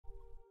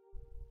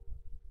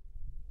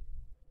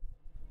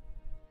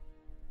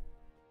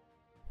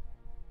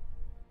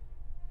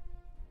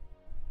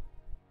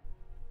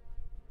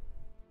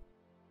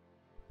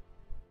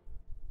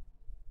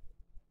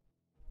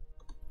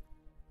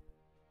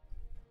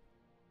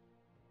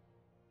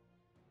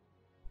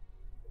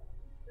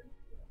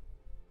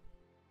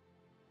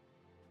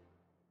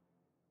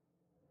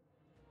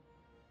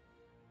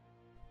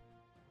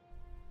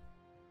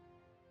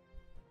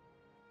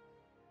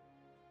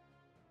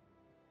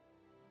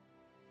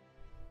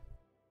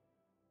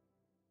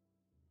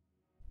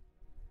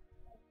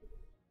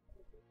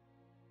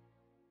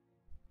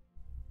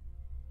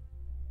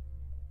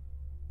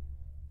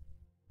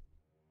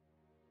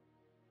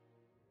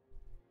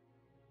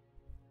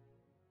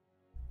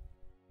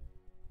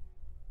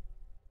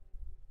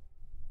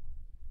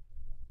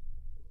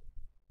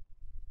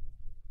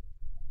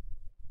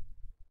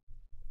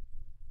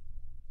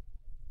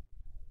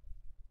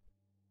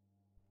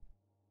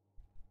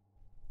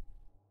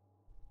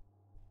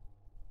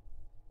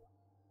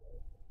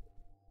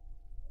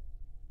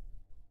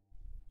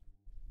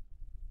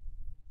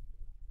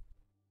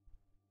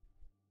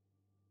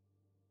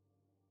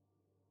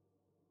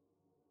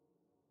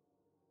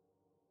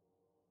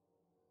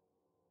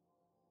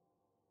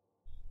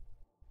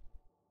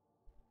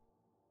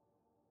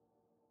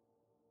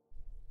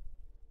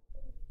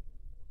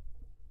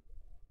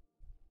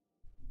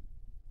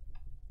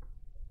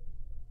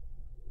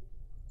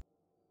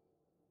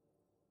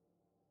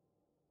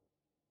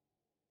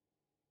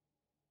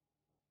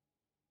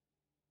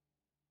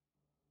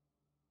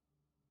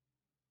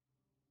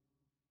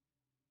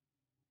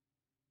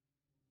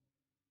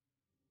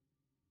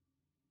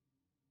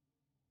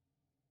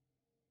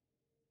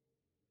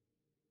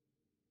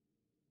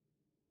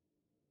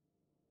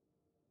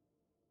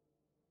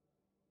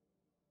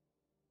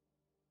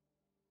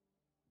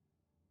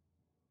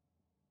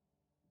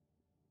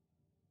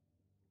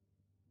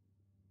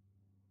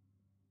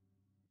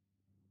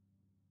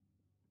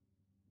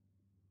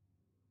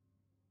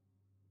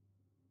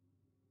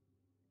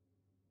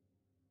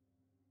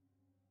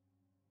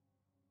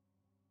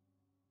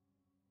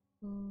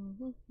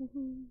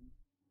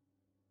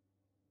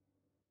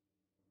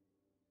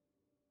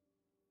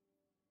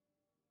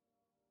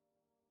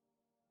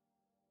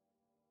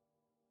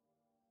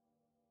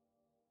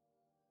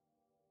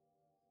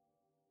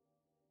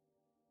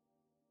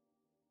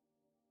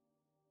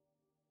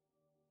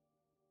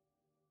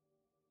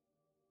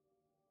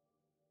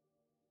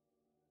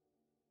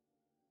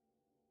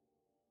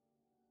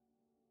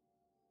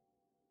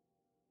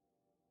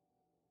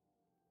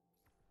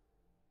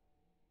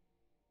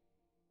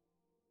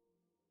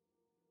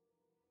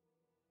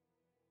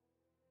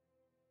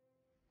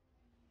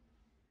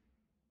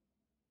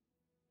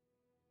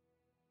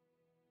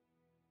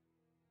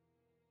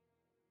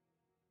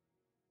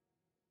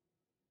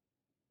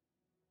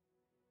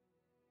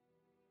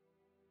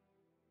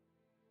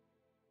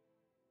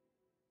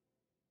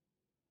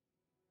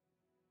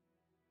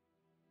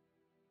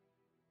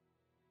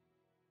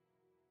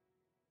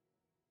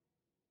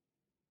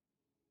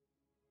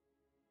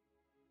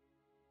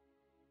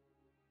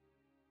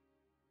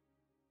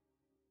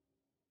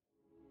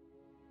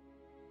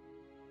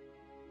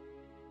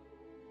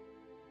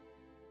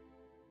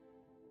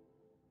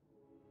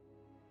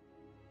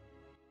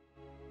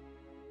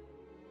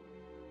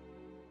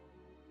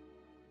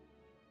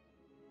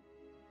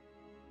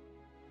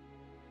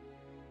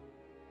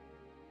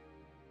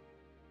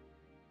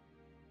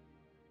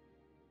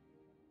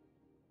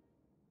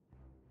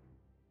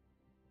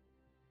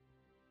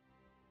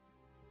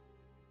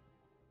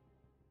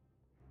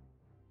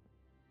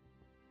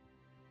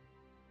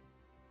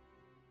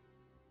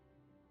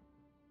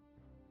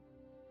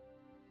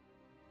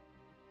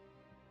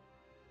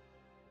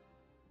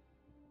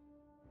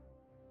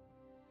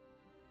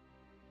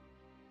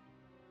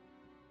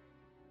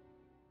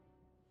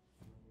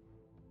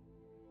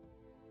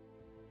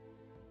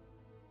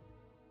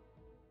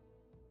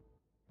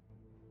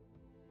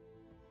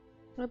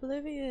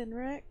Oblivion,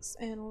 Rex,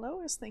 and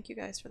Lois, thank you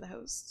guys for the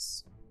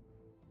hosts.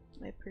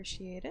 I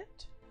appreciate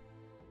it.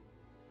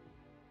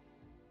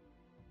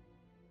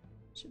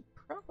 Should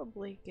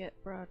probably get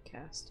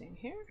broadcasting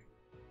here.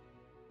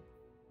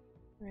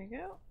 There we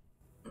go.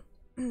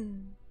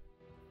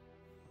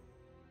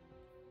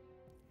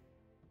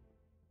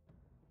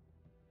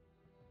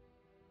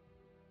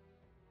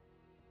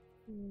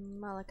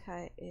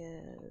 Malachi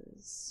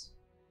is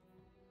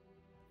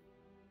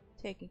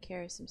taking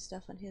care of some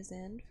stuff on his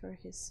end for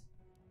his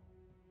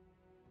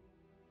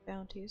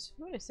bounties.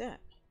 What is that?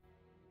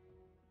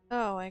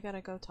 Oh, I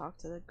gotta go talk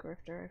to the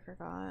grifter, I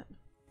forgot.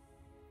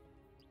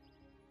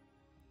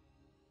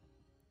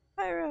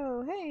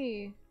 Pyro,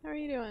 hey! How are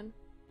you doing?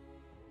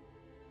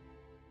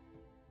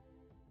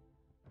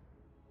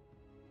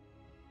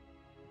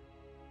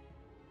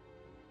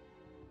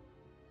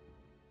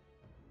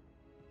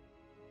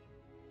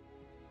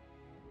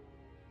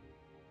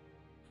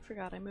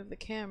 Forgot I moved the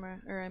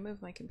camera, or I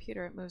moved my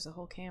computer, it moves the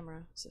whole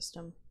camera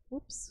system.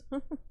 Whoops.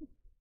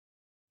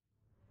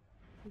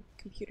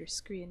 Computer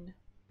screen.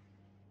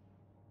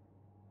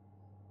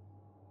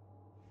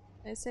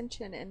 I sent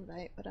you an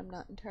invite, but I'm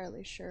not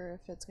entirely sure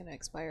if it's gonna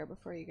expire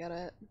before you get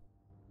it.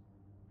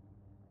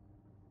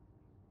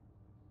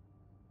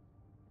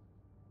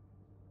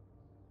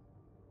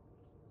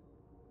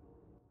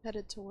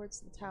 Headed towards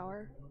the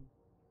tower.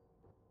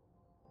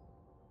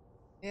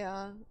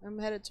 Yeah, I'm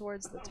headed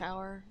towards the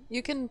tower.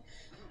 You can...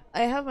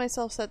 I have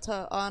myself set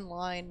to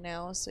online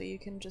now, so you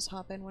can just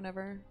hop in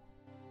whenever.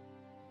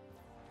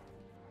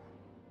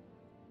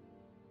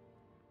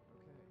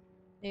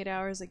 Okay. 8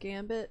 hours a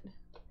gambit.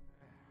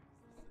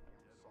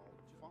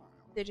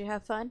 Did you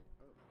have fun?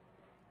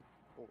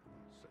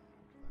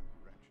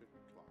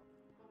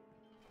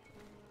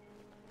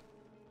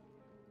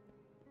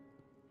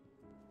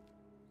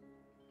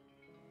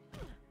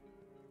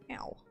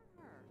 Ow.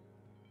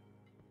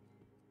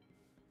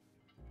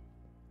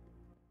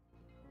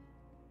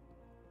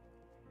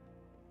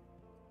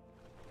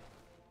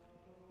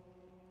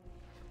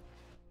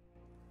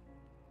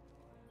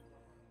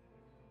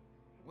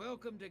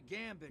 Welcome to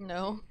Gambit.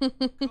 No.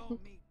 Call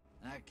me.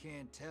 I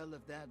can't tell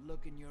if that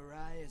look in your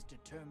eye is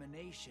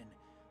determination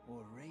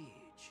or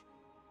rage.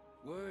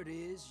 Word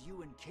is,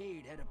 you and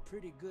Cade had a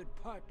pretty good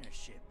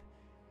partnership.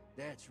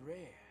 That's rare.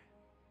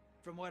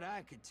 From what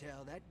I could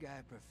tell, that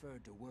guy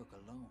preferred to work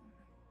alone.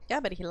 Yeah,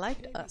 but he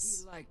liked Maybe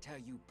us. He liked how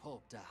you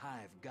pulped a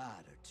hive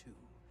god or two.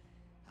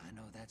 I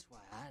know that's why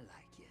I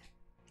like you.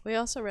 We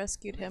also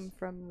rescued him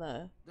from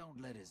the...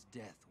 Don't let his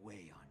death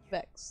weigh on you.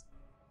 Vex.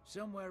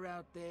 Somewhere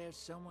out there,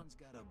 someone's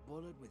got a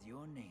bullet with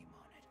your name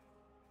on it.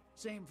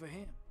 Same for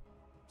him.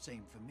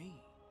 Same for me.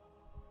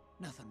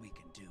 Nothing we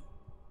can do.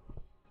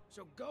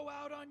 So go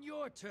out on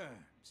your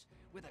terms,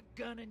 with a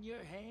gun in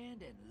your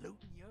hand and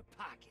loot in your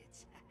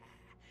pockets.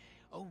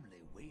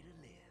 Only way to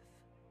live.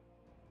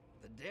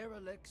 The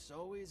derelict's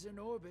always in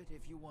orbit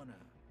if you want to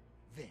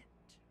vent.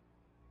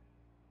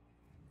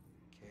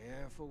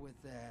 Careful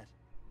with that.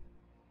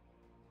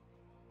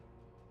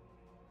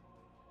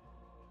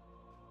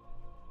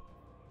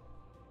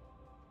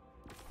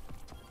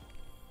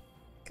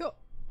 Cool.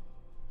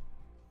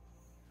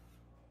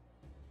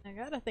 I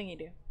got a thingy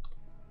do.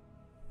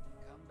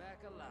 Come back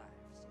back alive,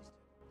 sister.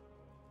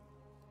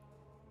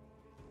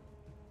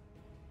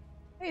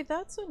 Hey,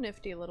 that's a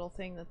nifty little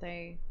thing that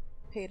they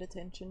paid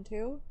attention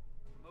to.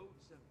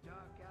 Motes of dark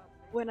out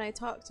there. When I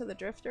talked to the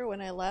drifter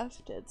when I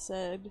left, it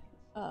said,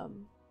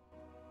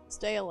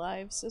 stay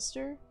alive,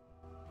 sister,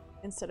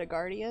 instead of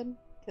guardian,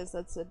 because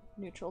that's a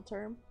neutral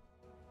term.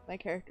 My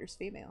character's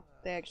female.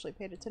 They actually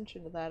paid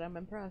attention to that. I'm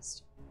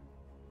impressed.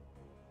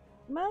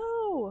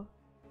 Mo!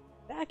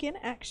 Back in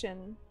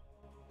action.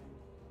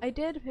 I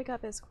did pick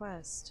up his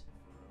quest.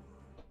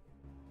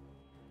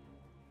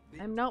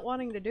 I'm not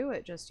wanting to do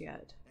it just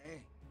yet.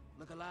 Hey,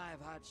 look alive,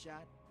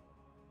 hotshot.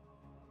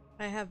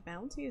 I have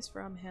bounties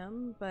from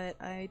him,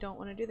 but I don't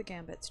want to do the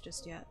gambits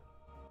just yet.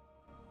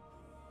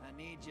 I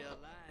need you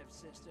alive,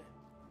 sister.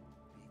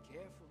 Be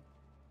careful.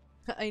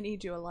 I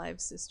need you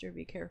alive, sister.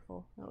 Be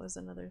careful. That was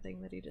another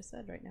thing that he just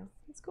said right now.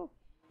 It's cool.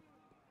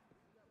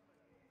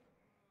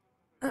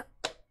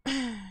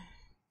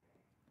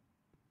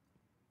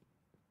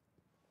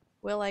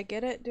 Will I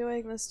get it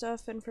doing the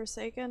stuff in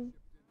Forsaken?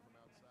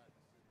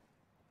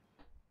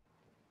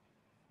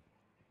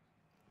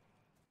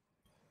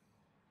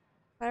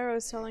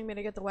 Pyro's telling me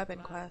to get the weapon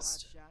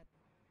quest.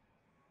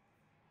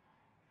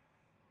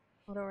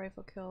 Auto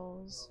rifle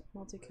kills,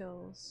 multi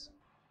kills.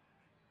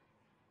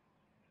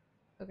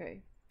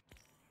 Okay.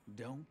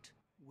 Don't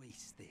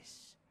waste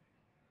this.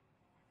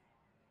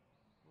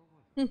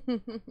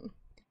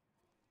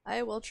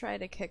 I will try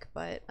to kick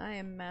butt. I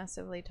am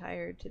massively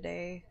tired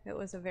today. It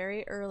was a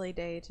very early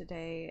day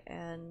today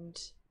and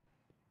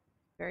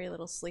very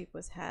little sleep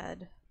was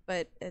had,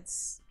 but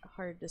it's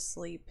hard to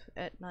sleep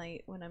at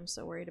night when I'm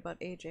so worried about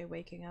AJ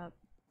waking up.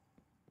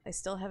 I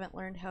still haven't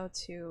learned how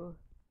to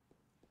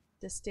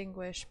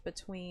distinguish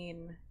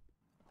between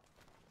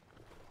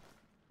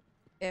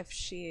if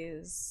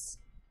she's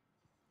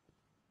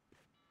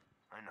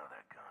I know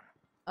that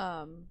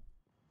gun.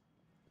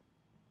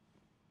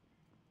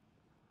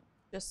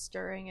 just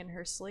stirring in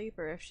her sleep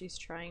or if she's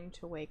trying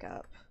to wake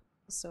up.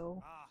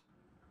 So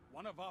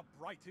One of our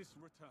brightest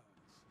returns.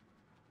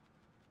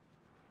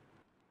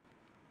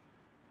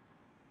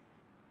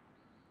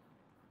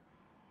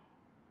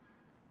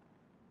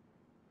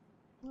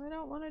 I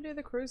don't want to do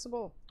the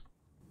crucible.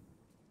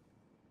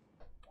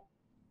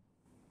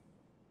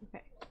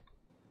 Okay.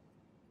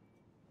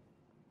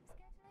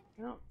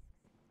 I don't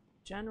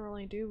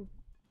generally do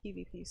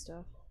PvP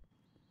stuff.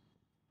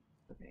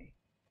 Okay.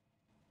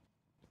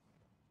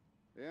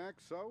 The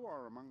XO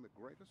are among the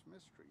greatest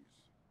mysteries.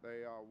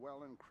 They are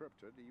well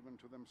encrypted even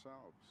to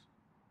themselves.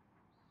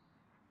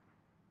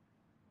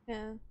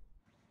 Yeah.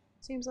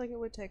 Seems like it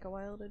would take a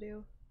while to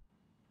do.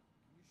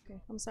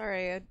 Okay, I'm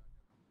sorry, I'm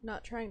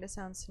not trying to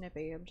sound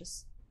snippy, I'm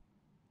just...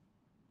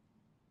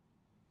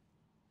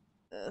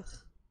 Ugh.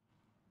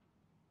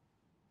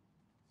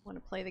 Want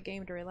to play the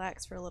game to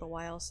relax for a little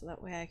while so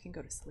that way I can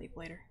go to sleep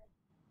later.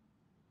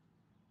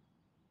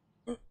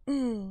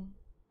 And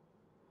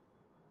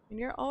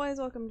you're always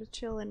welcome to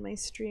chill in my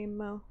stream,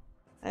 Mo.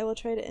 I will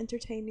try to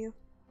entertain you.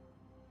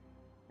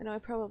 I know I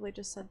probably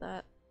just said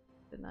that,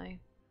 didn't I?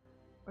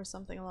 Or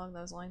something along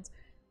those lines.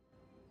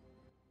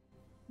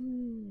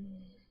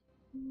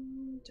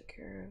 Took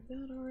care of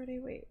that already.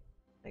 Wait,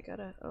 I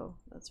gotta... Oh,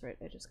 that's right,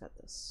 I just got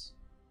this.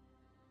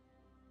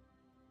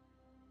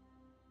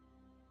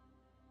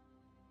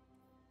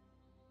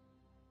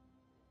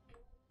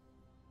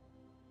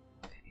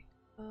 Okay,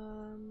 so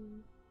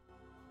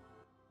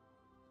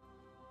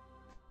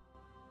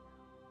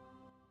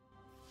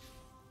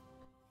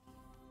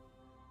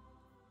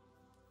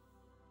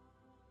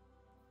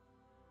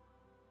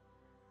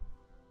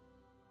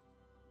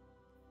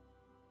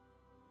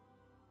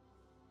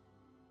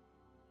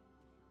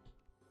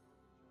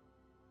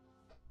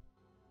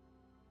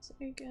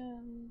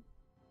again...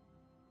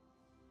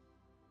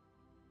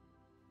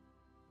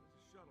 There's a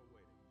shuttle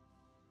waiting.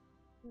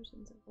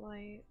 Versions of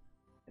Light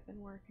I've been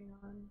working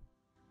on. I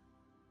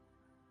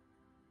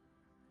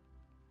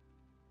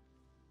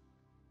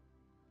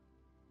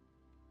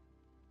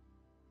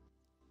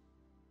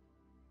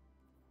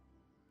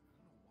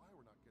don't know why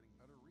we're not getting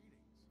better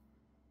readings.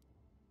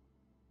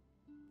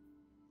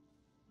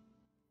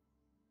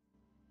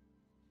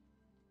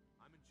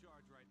 I'm in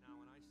charge right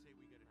now, and I say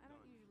we get it I done.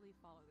 don't usually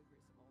follow the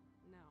Crucible.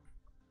 No.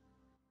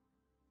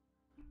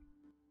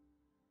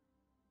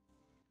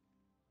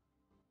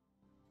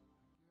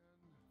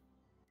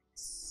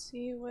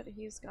 See what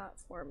he's got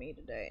for me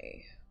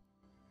today.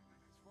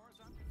 As far as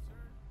I'm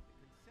concerned,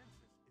 the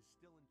consensus is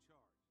still in charge.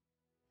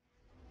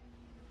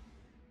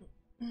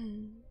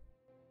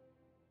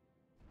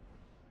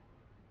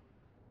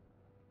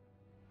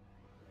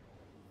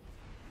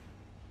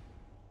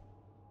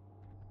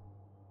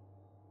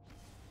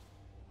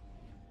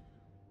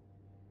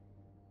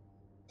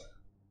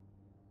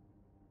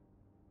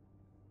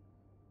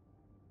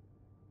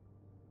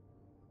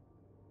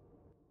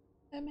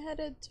 I'm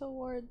headed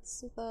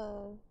towards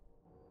the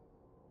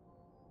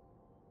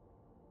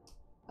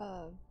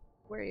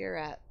where you're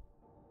at.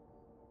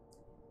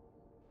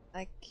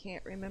 I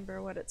can't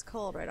remember what it's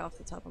called right off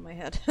the top of my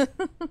head. And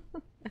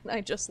I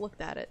just looked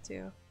at it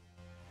too.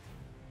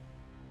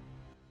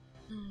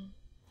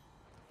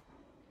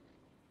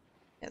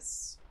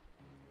 Yes.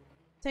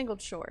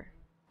 Tangled Shore.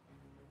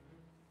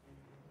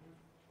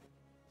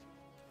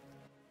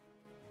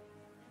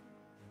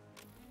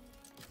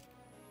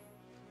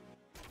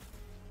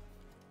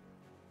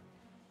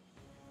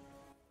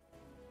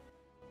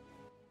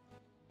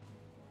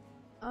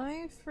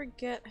 I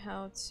forget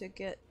how to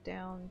get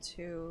down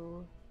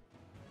to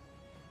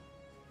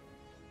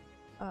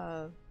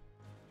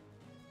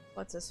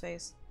what's his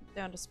face?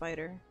 Down to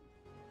Spider.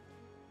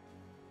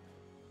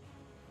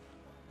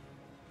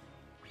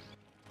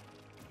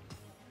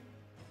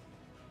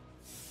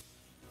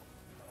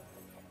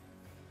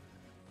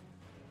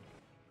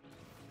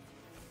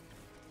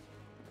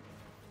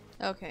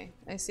 Okay,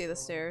 I see the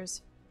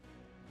stairs.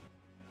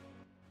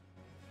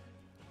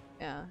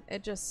 Yeah,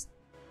 it just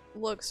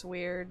looks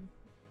weird.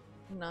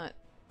 Not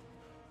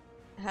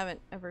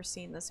haven't ever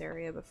seen this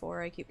area before.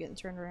 I keep getting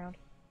turned around.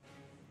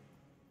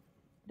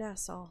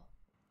 That's all.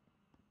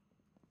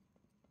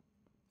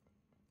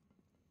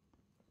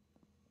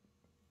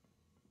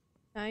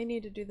 I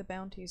need to do the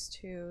bounties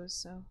too,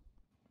 so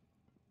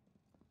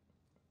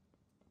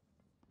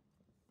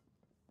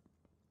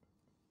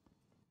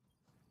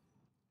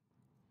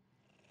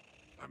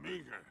I'm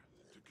eager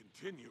to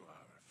continue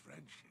our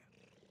friendship.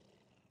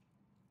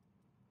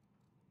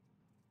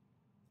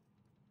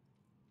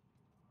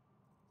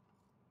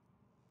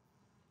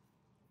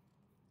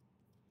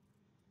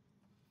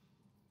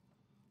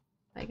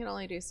 I can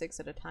only do 6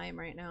 at a time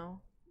right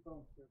now.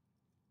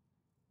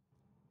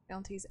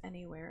 Bounties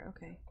anywhere,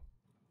 okay.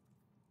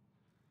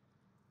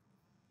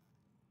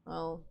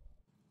 Well,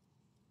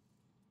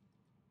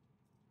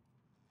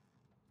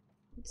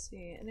 let's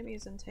see.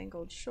 Enemies in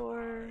Tangled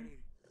Shore,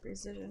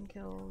 precision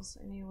kills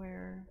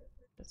anywhere.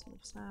 Prism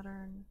of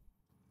Saturn.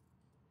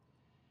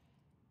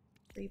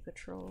 3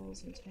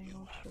 patrols in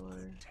Tangled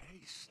Shore.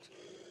 Taste.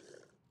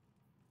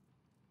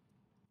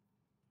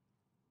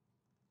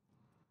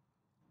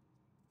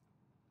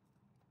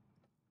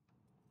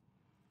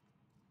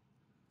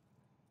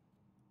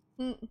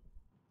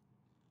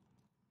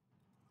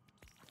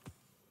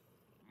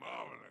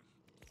 Marvelous.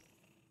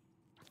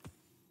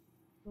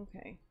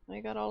 Okay,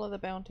 I got all of the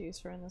bounties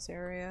for in this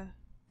area.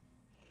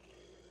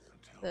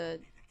 Until The, we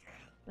meet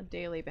again. the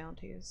daily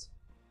bounties.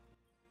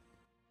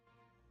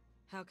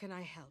 How can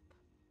I help?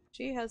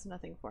 She has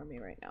nothing for me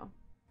right now.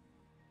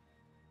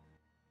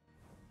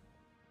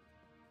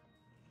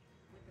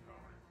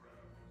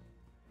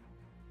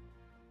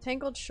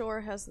 Tangled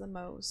Shore has the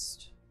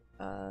most.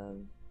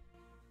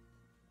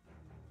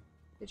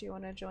 Did you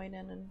want to join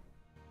in and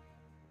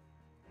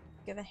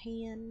give a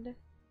hand?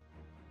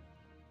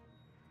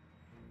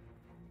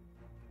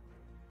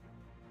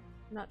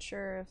 Not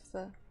sure if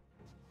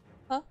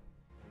huh?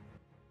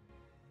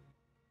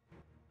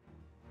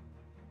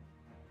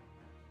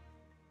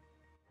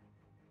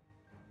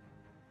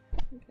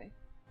 Okay.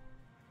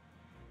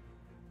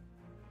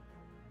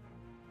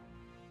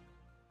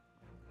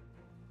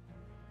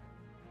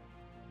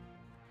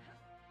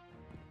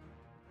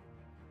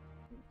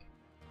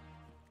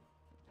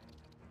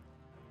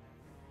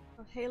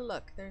 Oh, hey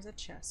look, there's a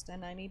chest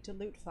and I need to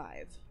loot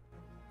 5.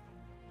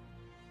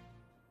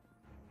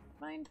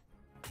 Mind?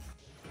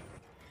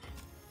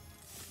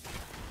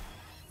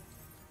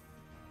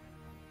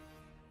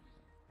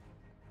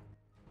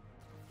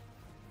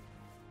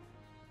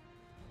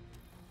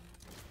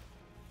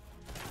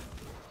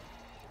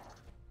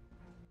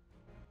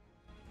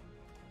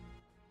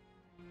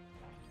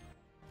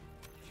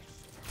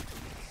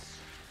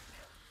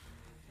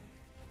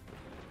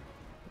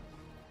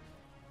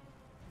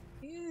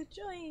 You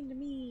joined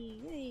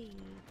me! Yay!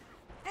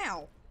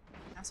 Ow!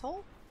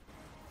 Asshole!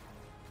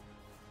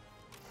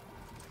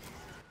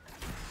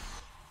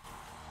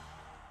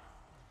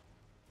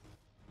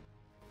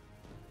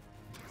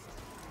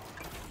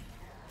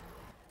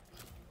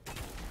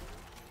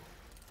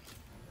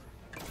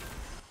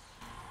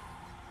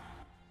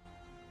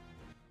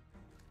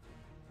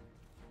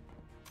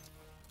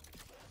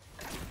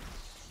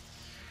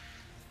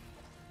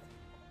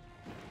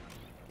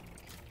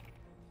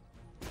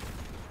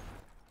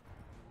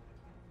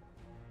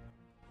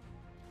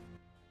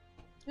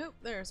 Oop,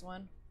 there's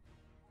one.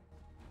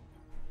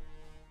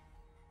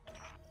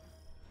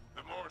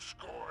 The more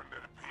scorn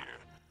that appear,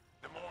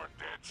 the more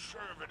dead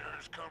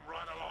servitors come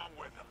right along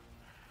with them.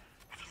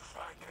 If you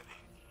find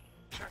any,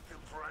 check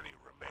them for any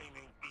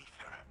remaining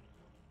ether.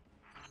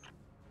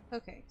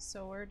 Okay,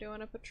 so we're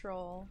doing a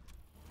patrol.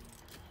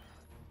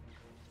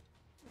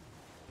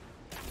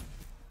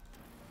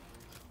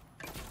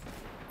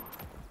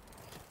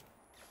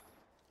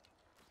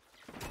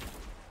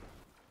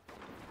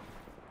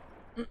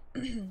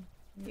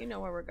 You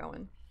know where we're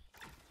going.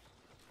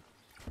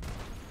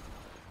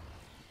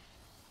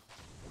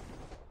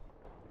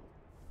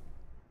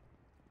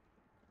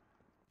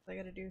 I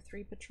gotta do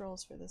 3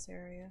 patrols for this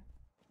area.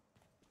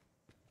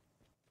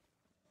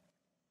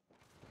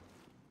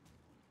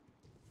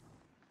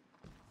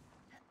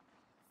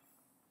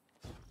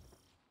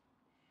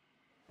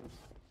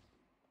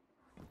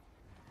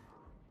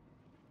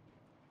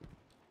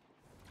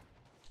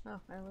 Oh,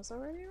 I was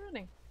already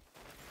running.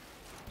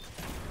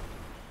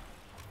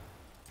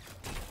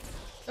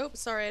 Oh,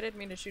 sorry, I didn't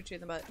mean to shoot you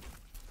in the butt.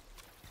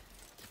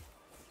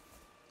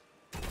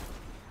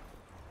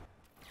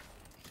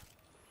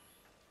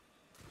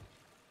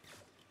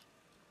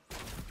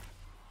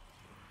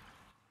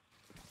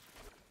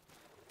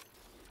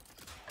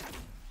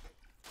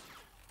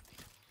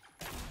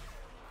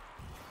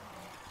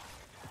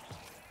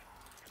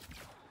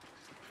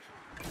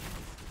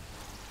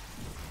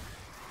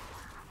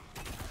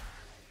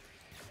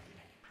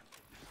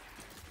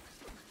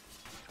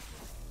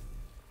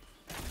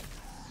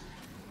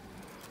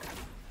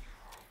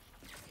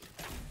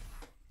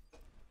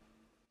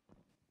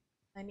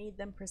 I need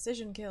them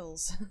precision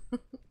kills.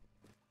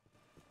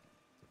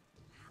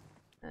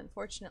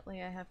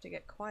 Unfortunately, I have to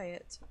get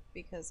quiet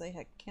because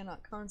I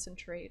cannot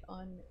concentrate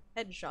on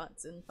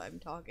headshots if I'm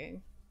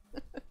talking.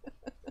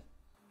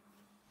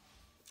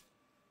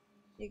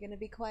 You gonna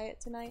be quiet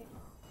tonight?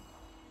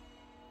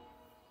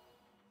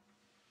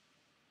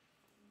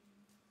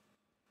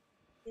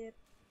 Yep.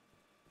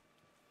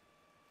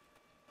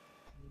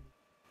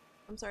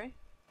 I'm sorry?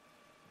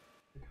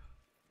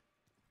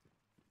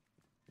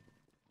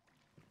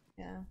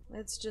 Yeah,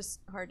 it's just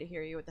hard to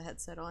hear you with the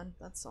headset on,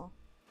 that's all.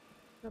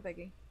 No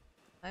biggie.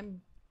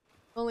 I'm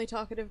only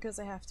talkative because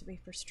I have to be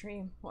for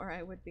stream, or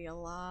I would be a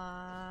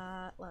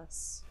lot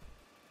less.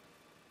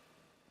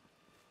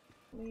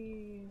 Let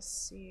me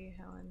see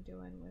how I'm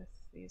doing with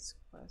these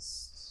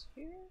quests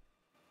here.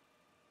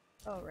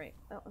 Oh right,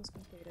 that one's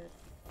completed.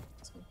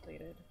 It's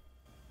completed.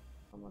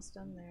 Almost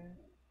done there.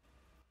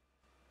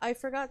 I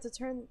forgot to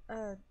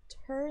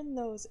turn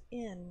those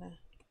in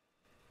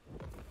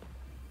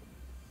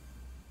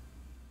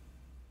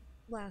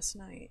last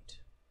night.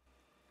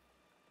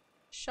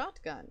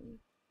 Shotgun.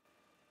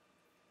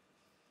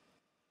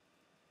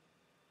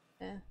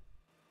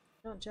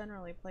 Don't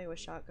generally play with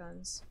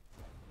shotguns.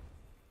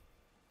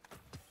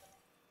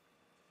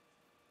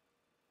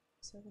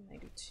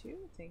 792,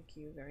 thank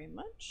you very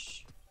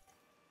much.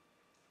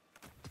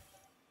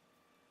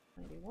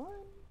 91.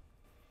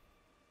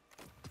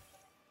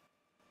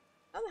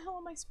 How the hell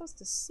am I supposed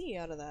to see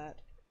out of that?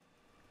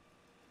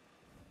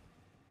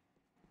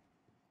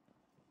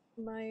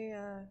 My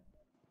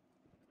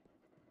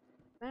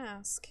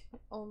mask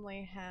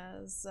only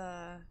has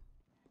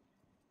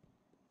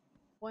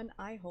one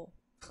eye hole.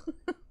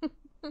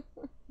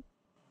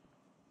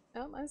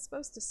 How am I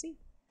supposed to see?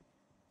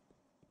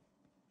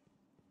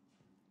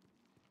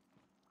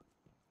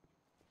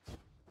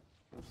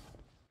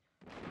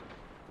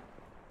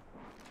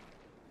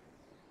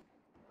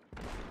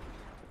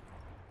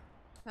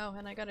 Oh,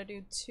 and I gotta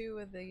do 2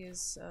 of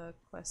these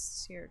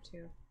quests here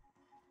too.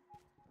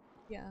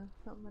 Yeah,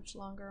 not much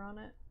longer on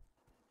it.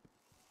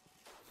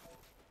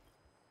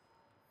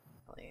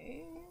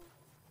 Probably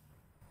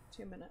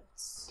 2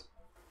 minutes.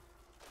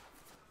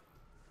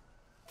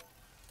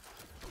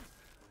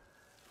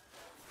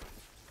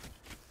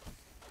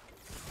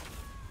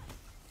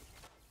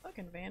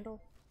 Fucking vandal.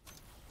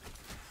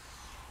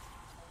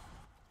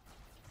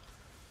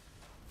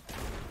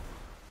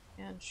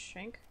 And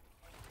shank.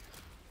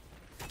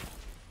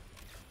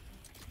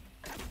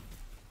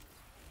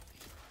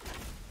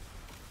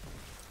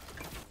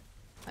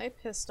 I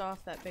pissed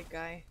off that big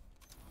guy.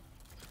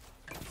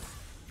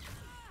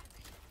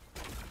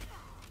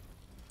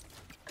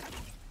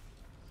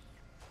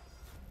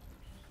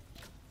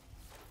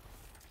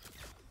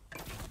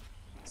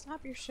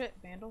 Stop your shit,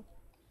 vandal.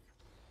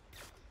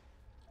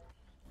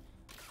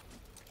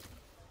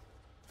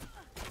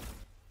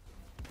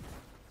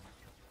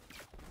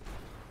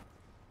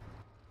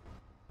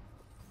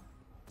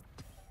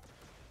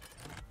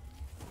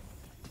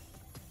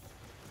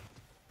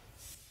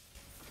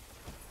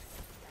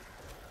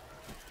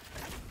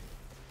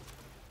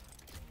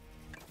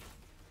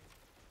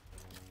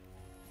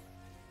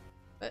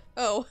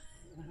 Oh.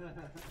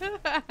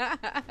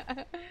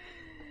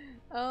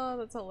 Oh,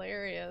 that's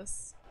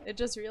hilarious. It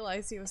just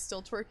realized he was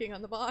still twerking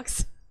on the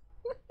box.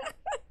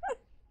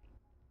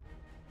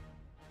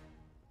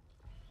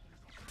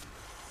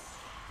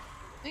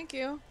 Thank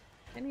you.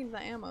 I need the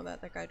ammo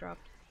that guy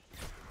dropped.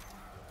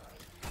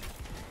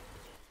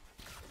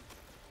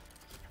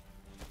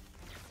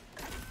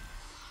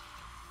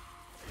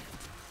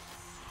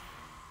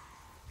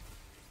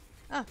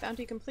 Ah,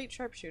 bounty complete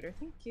sharpshooter.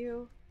 Thank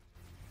you.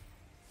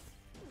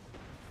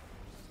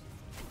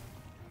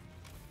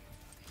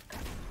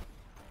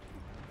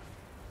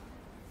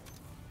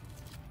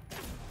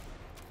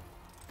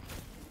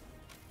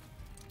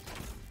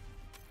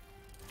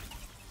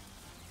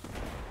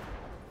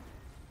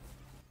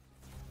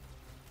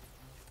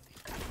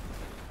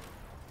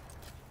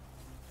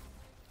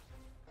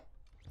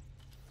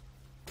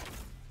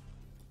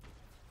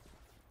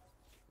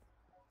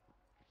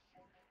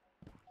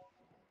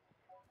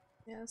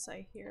 Yes,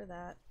 I hear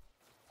that.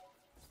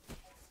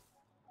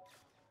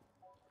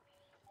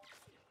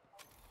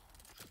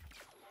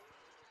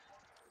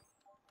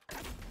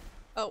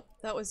 Oh,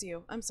 that was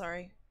you. I'm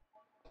sorry.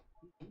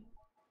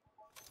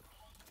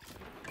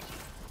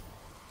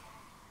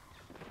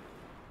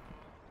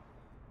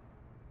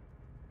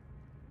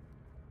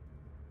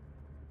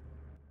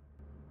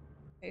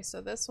 Okay,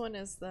 so this one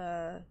is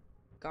the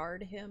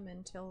guard him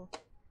until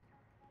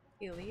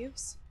he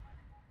leaves.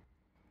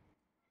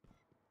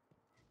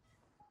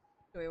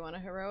 Do we want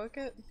to heroic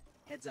it?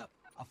 Heads up,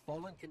 a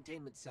fallen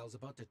containment cell's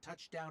about to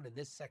touch down in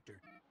this sector.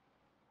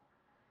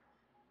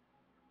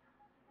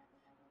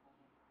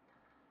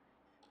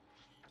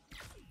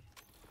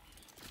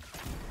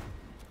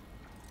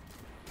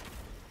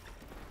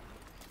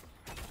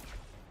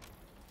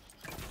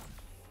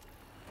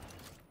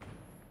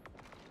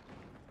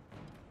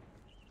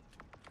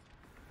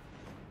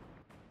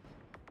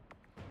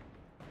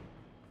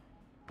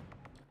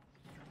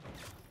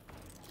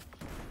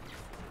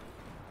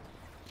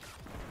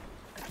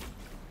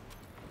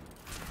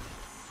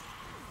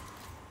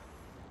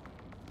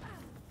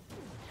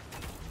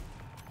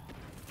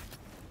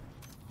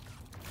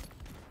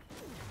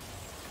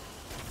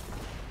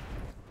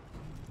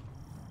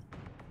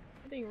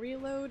 Hitting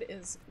reload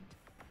is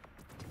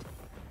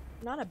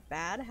not a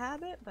bad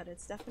habit, but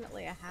it's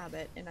definitely a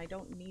habit, and I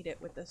don't need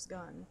it with this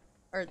gun.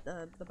 Or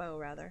the bow,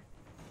 rather.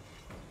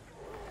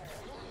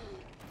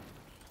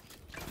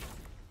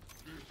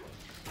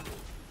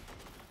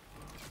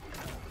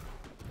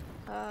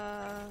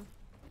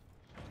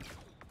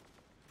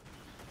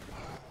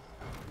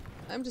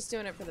 I'm just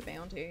doing it for the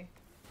bounty.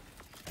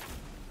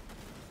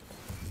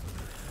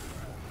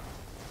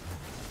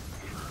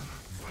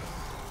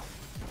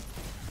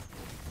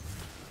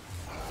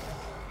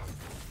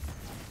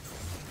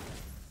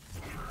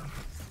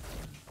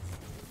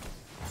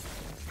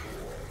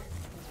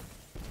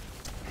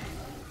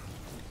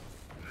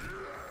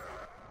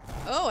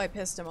 Oh, I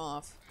pissed him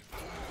off.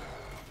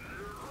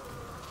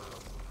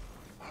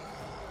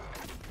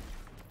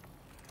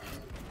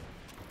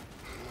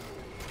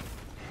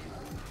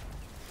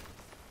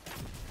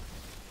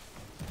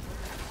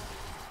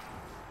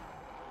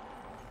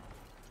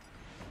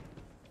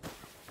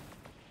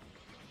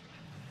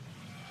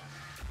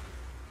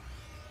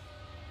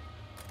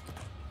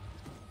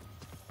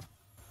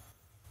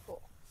 Cool.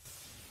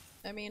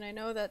 I mean, I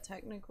know that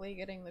technically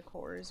getting the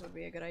cores would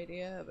be a good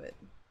idea, but...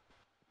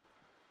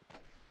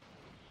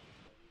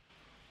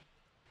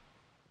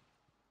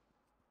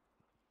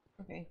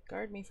 Okay,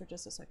 guard me for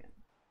just a second.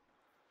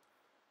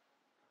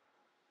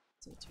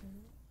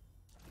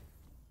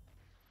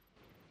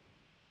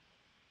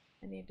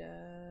 I need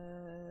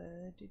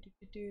to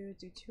do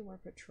 2 more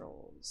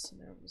patrols.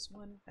 And there was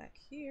one back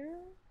here.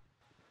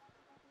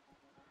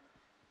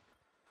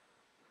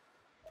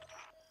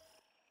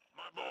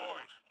 My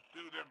boys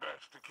do their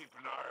best to keep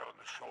an eye on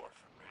the shore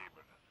for me,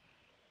 but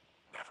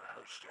never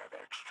hurts to have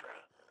extra.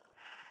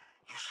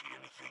 You see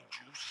anything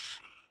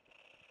juicy,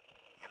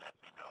 you let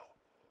me know.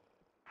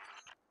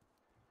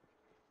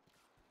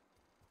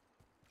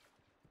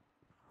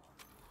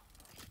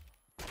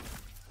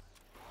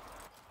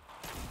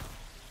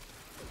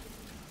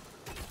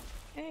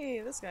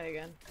 Hey, this guy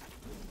again.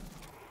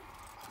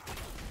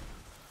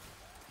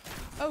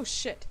 Oh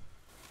shit.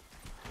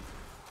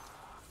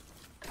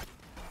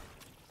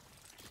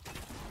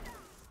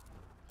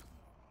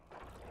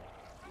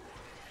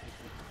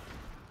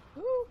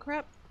 Ooh,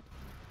 crap.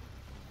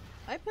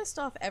 I pissed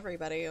off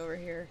everybody over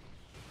here.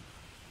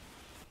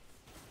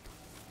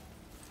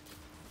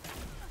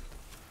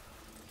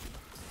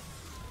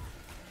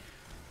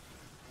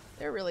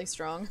 They're really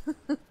strong.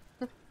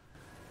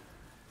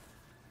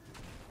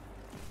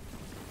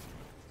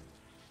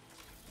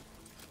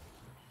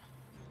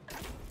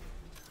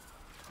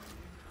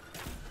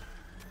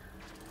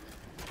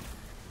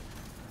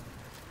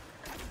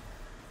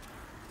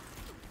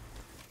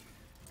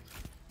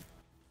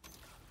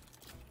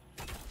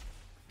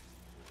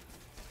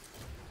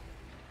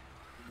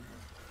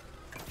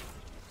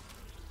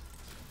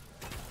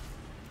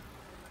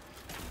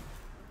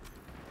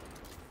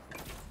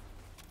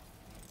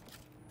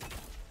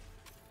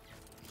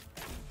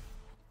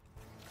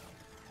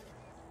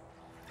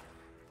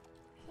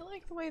 I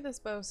like the way this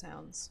bow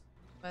sounds,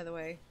 by the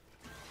way.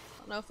 I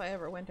don't know if I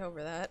ever went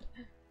over that.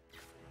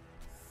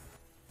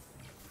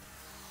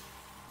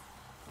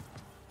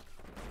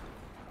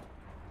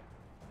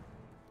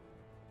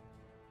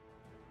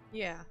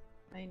 Yeah,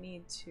 I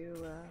need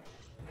to,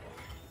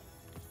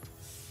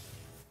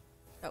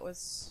 that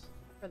was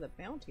for the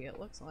bounty, it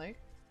looks like.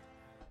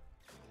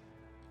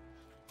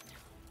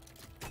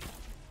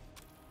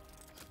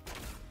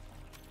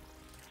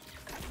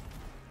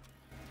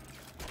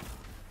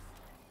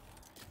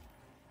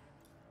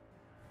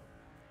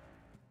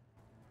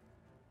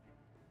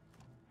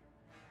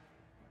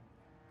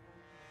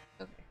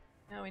 Okay,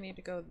 now we need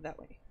to go that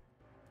way.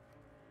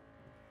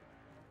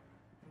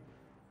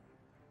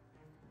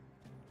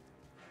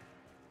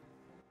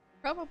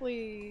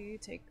 Probably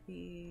take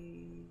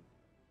the...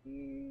 Yeah.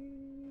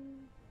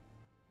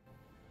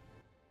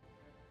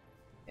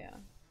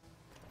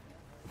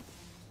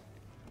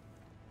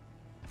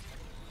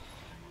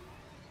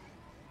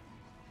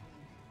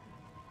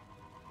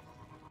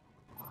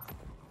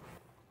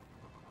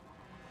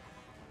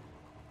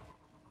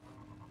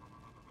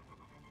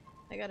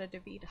 I gotta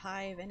defeat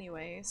Hive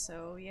anyway,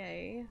 so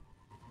yay.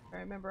 If I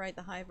remember right,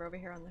 the Hive are over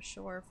here on the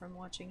shore from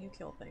watching you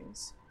kill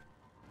things.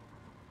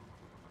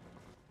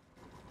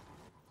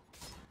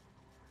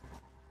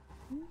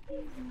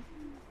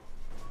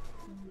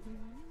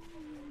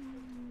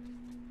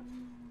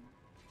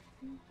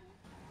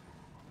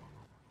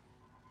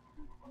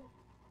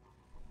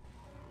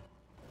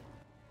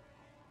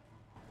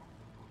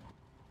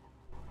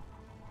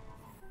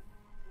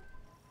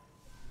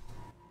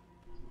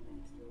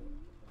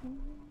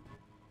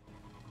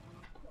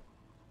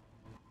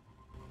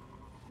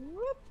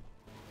 Whoop.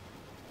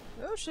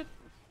 Oh shit.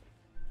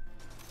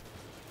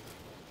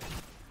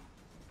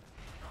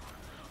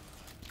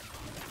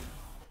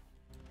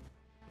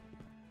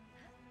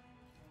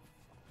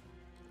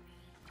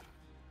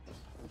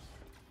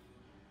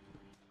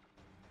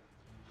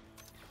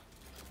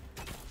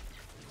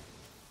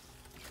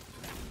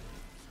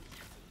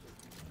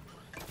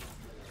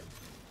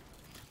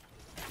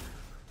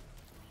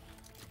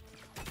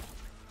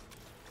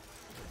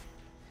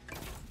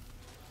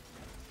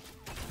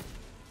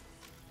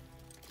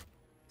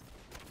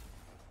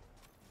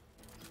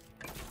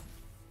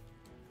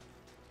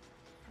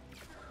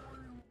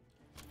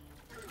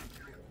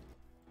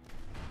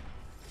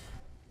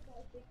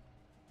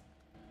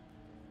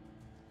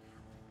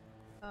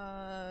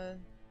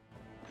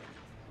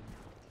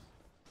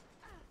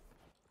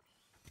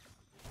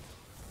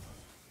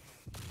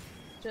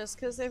 Just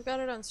because they've got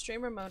it on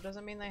streamer mode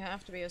doesn't mean they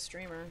have to be a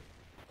streamer.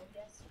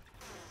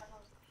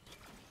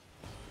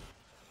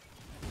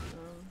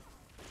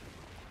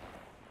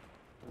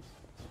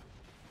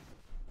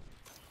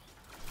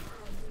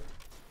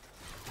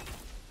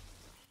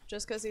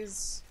 Just because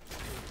he's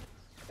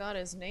got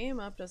his name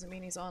up doesn't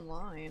mean he's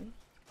online.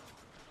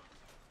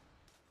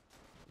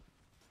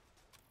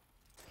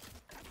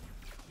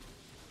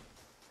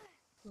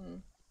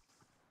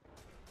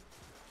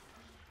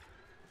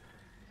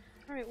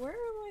 Alright, where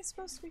am I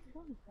supposed to be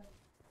going?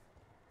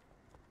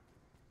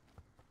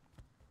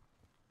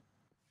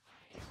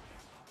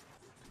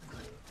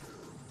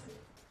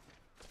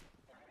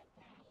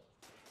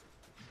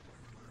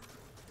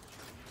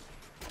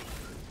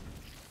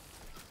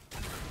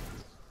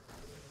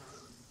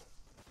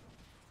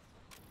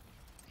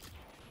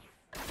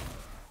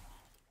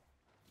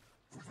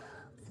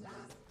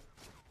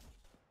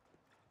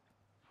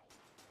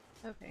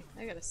 Okay,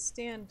 I gotta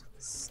stand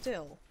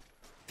still.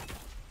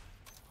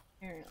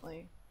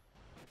 Apparently.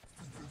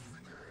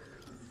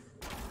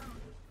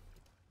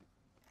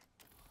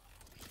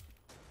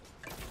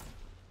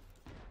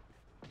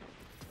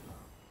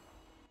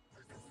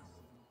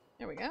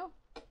 There we go.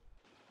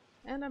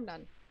 And I'm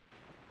done.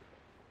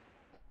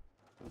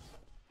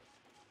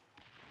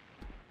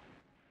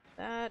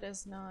 That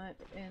is not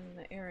in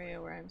the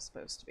area where I'm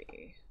supposed to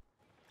be.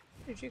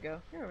 Where'd you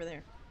go? You're over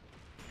there.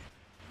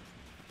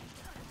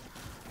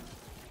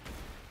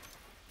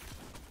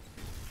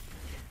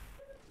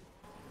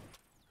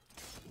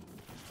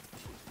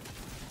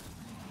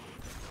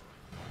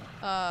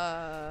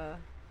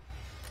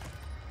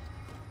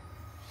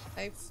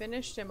 I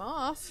finished him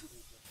off.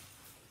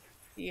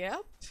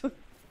 Yep.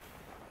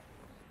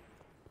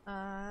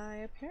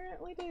 I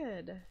apparently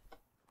did.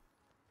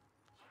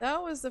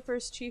 That was the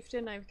first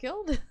chieftain I've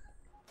killed.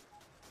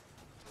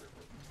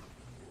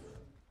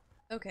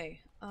 Okay,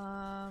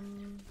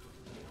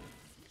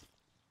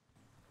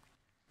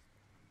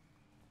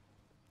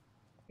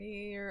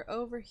 we're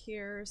over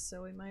here,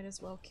 so we might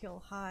as well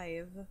kill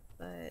Hive,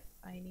 but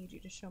I need you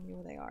to show me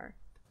where they are.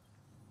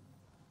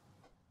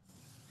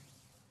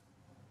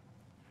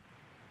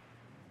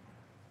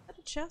 Is that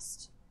a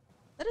chest?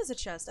 That is a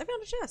chest! I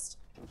found a chest!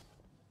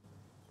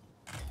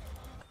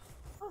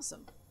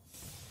 Awesome.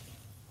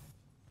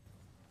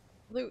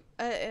 Loot.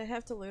 I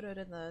have to loot it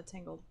in the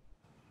Tangled.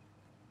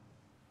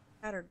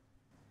 Tattered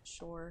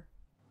Shore.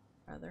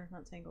 Rather,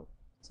 not Tangled.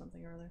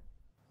 Something or other.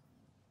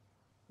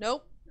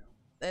 Nope.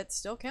 That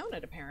still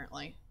counted,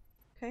 apparently.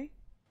 Okay.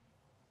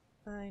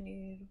 I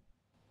need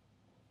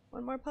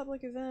one more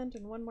public event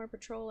and one more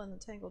patrol in the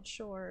Tangled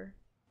Shore.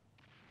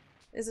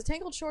 Is the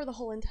Tangled Shore the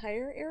whole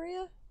entire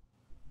area?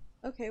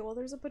 Okay, well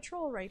there's a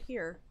patrol right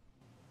here.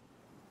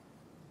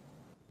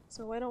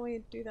 So why don't we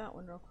do that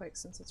one real quick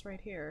since it's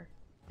right here.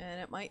 And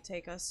it might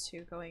take us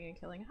to going and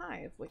killing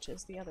Hive, which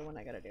is the other one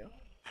I gotta do.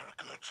 There are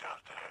goods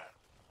out there,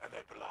 and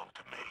they belong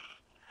to me.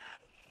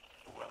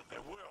 Well, they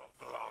will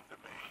belong to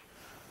me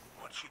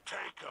once you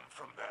take them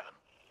from them.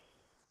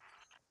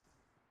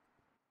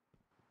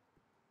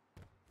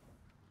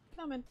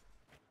 Coming.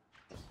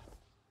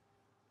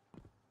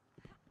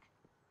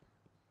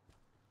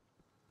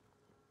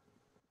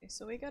 Okay,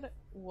 so we gotta—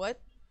 what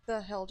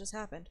the hell just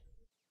happened?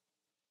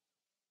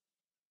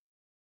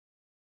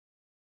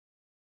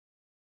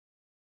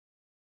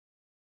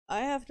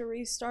 I have to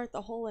restart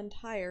the whole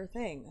entire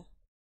thing.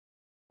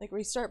 Like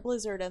restart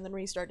Blizzard and then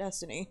restart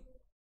Destiny.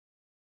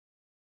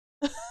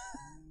 Yep.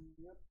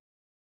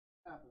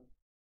 Happened.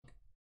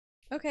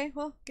 Okay,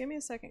 well, give me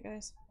a second,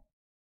 guys.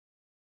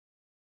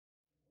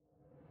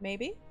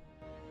 Maybe?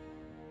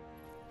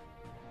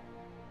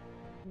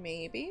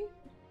 Maybe?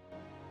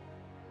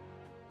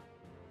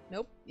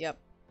 Nope. Yep.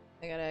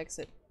 I gotta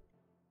exit.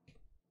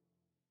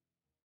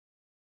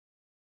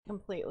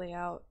 Completely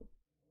out.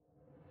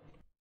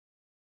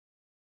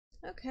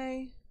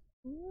 Okay.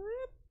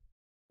 Whoop.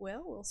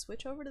 Well, we'll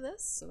switch over to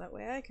this so that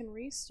way I can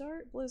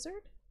restart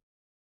Blizzard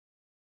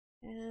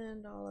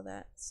and all of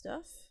that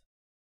stuff.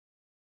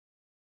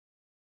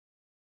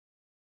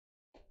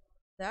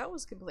 That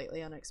was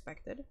completely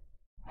unexpected.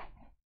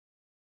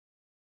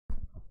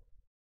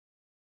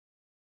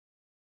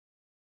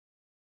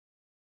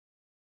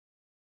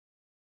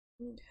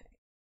 Okay.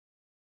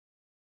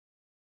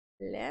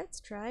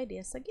 Let's try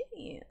this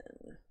again.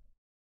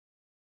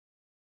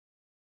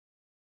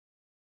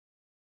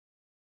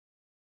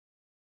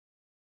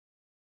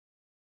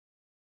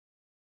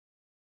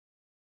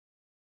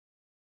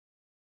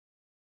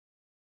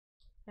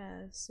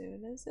 As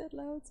soon as it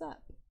loads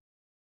up.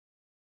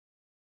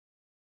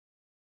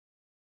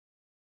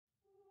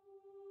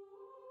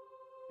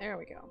 There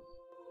we go.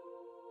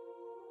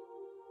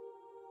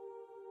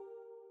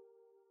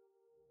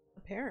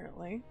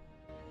 Apparently.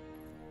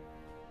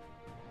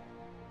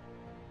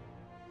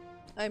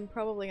 I'm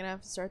probably gonna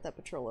have to start that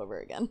patrol over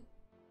again.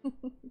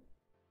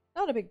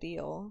 Not a big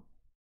deal.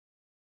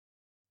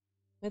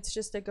 It's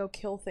just to go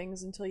kill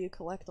things until you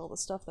collect all the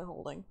stuff they're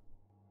holding.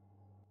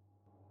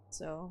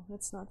 So,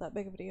 it's not that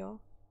big of a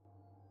deal.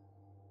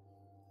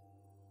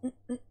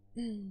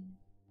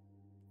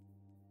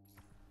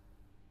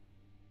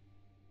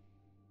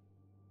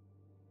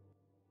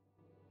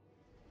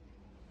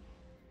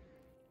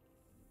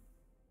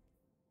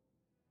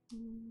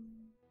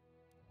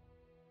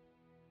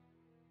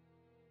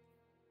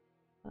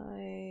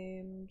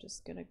 I'm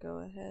just gonna go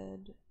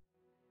ahead.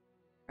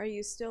 Are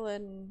you still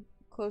in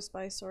close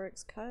by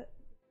Sorik's Cut?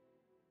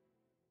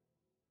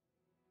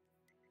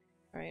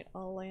 Alright,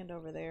 I'll land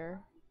over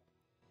there.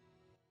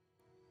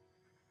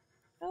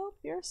 Nope,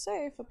 you're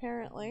safe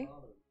apparently.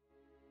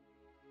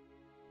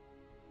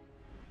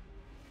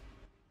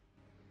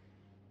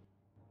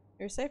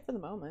 You're safe for the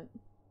moment.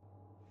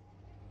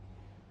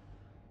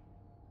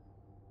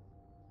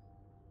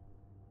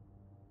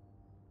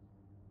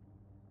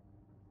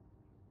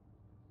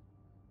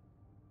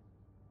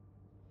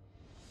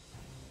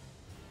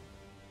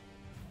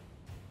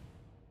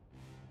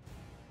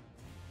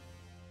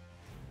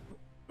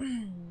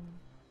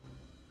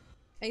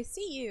 I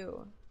see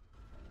you.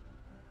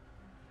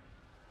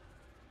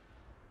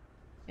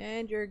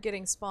 And you're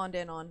getting spawned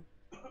in on.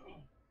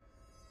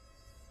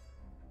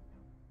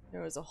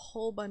 There was a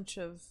whole bunch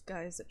of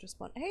guys that just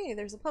spawned. Hey,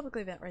 there's a public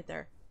event right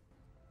there.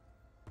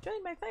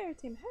 Join my fire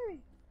team, hurry!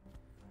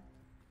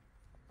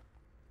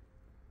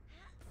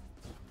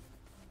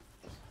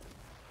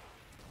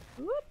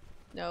 Whoop!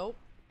 Nope.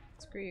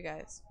 Screw you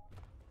guys.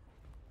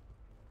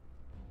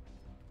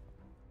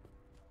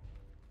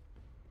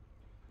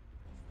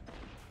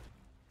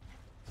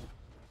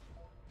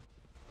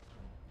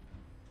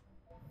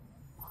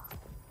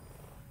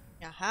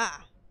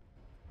 Aha!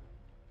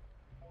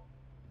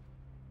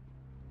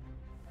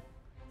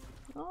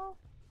 Oh,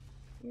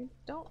 you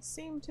don't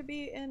seem to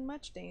be in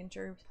much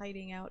danger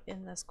hiding out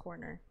in this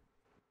corner.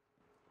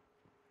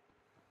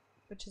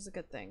 Which is a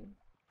good thing.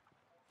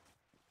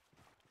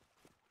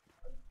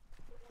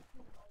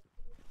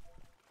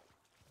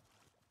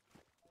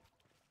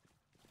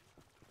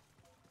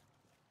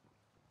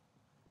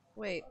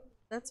 Wait,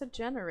 that's a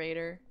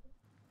generator.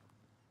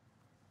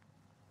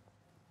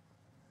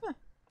 Huh,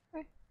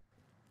 okay.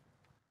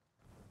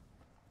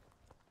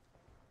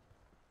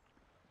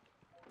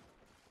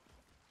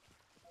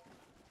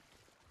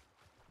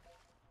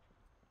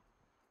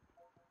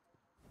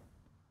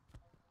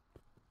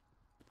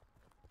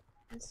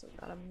 I still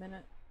got a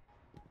minute.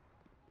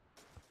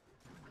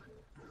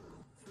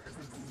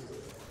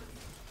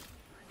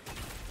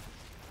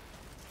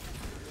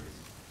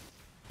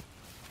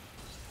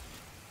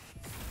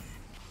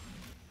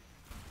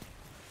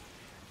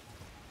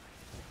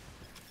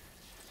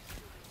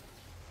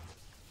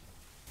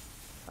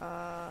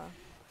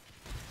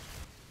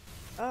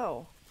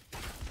 Oh.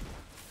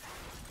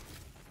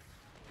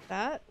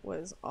 That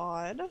was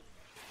odd.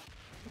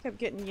 I kept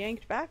getting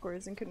yanked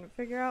backwards and couldn't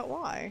figure out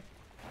why.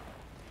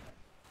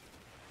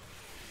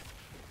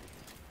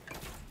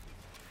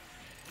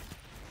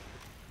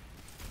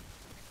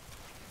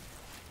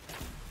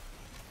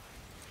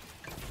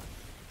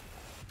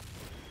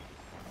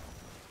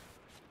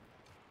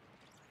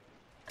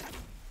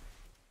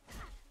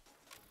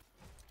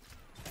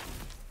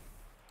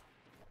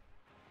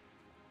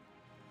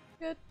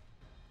 Good.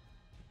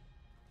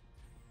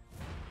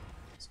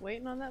 Just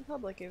waiting on that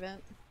public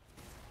event.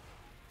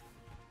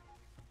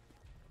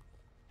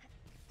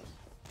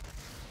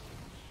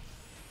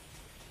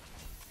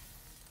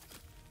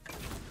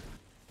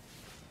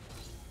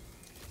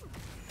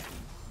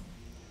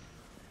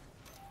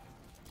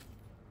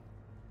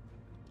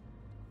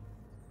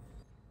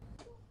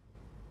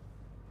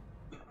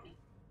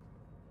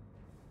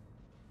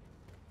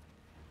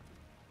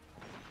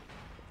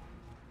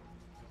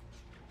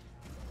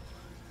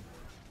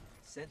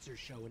 Sensors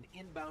show an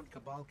inbound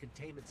Cabal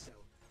containment cell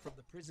from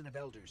the Prison of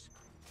Elders.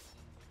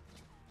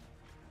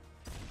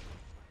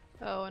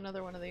 Oh,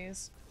 another one of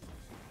these.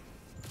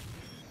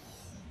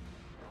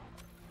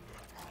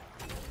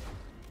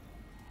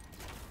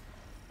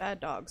 Bad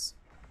dogs.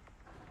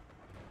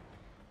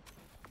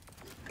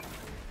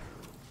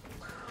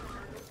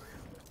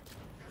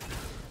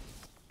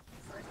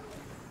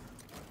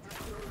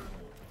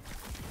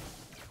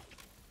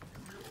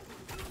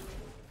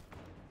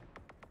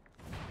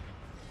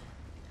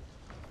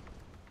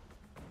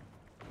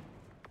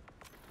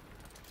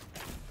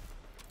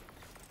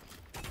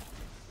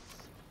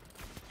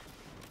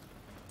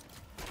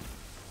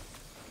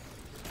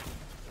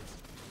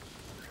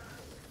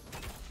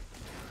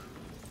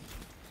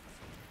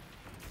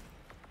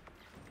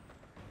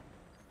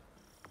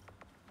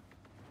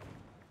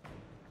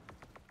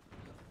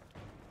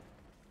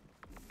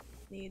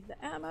 Need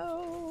the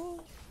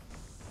ammo.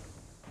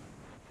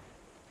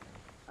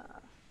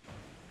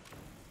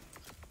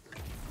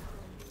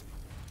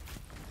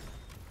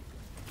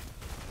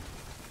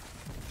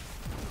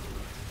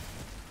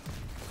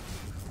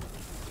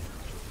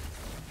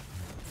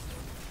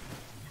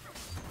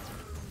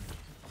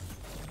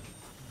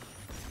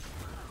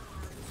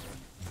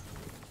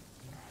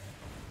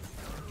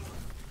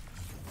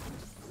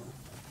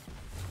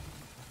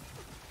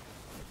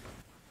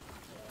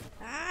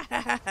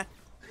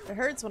 It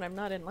hurts when I'm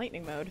not in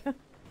lightning mode.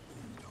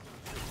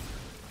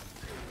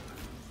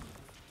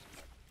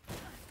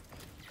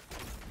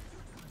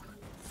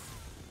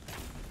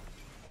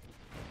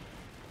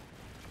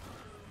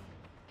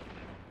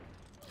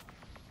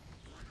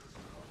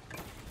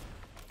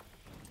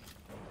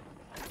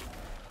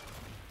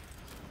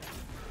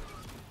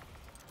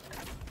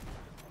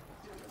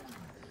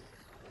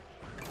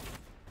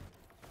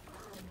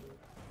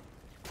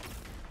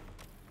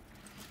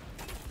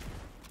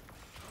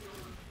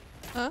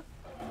 Huh?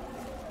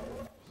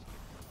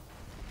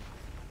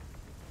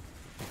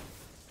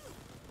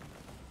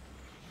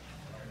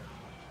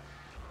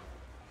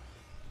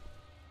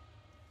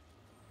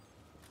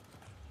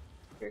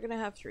 You're gonna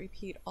have to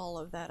repeat all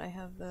of that. I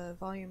have the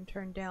volume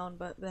turned down,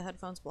 but the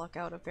headphones block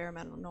out a fair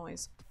amount of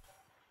noise.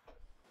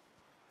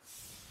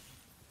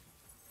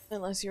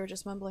 Unless you were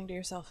just mumbling to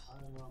yourself.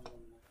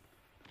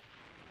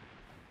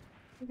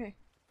 Okay.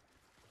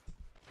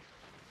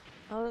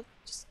 I'll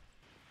just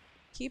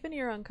keep an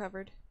ear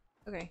uncovered.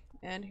 Okay,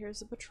 and here's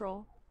the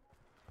patrol.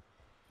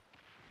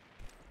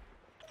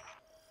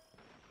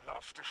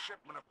 Lost a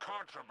shipment of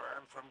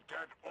contraband from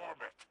dead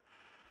orbit.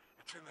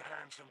 It's in the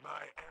hands of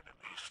my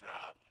enemies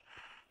now.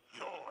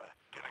 You're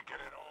gonna get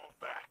it all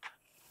back.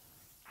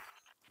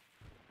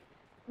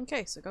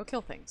 Okay, so go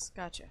kill things.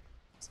 Gotcha.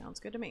 Sounds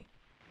good to me.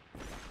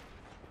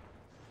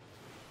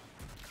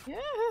 Yeah.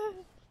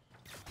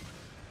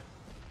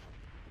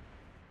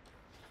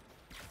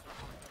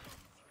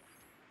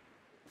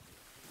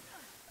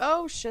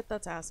 Oh shit,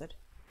 that's acid.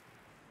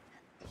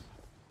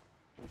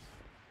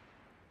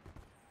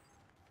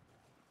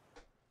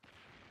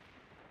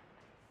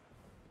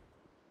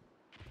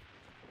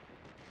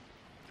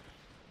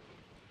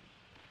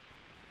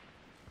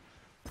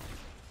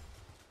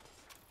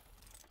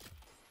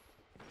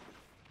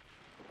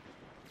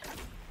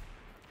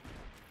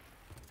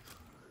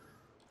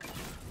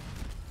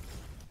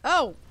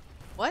 Oh!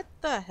 What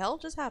the hell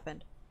just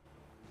happened?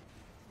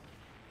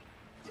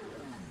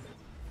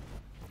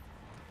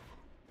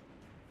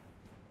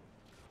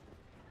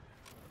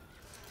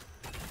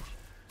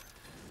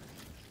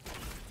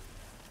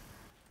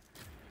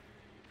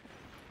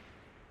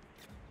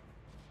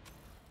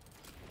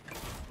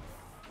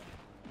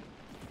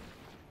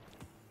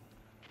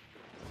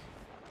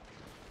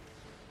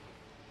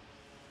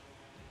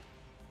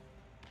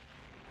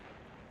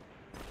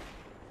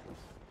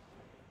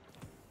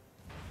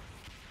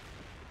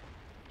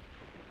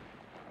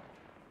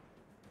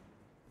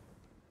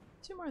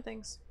 Two more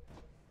things.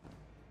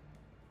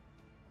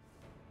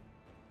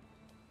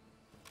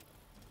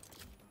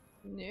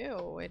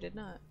 No, I did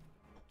not.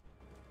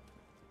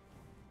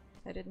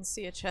 I didn't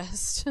see a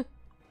chest.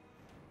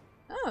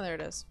 Oh, there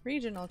it is.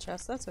 Regional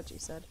chest, that's what you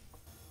said.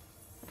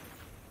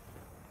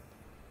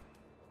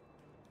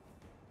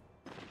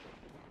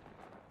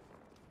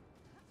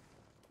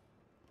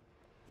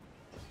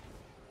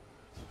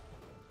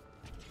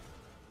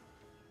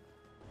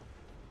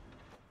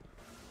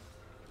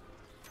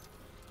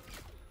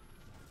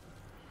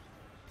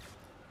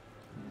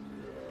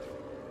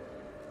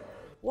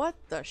 What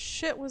the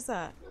shit was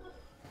that?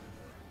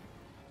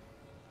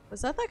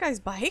 Was that guy's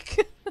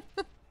bike?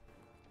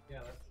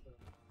 Yeah, that's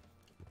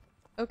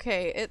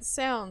Okay, it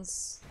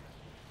sounds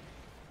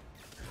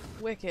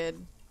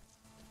wicked.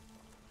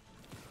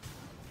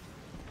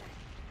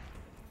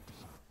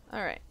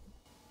 Alright.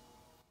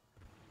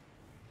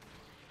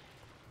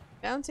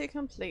 Bounty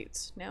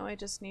complete. Now I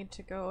just need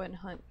to go and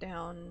hunt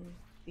down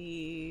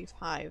the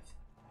hive.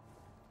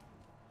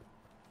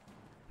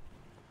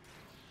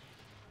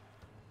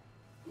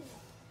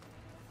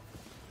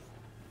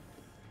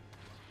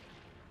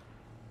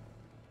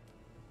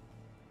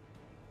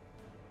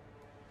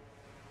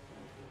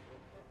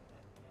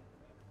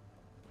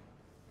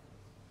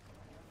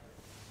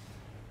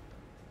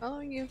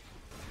 Following you.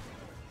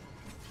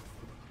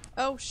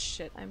 Oh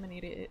shit, I'm an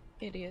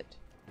idiot.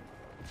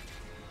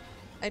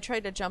 I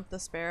tried to jump the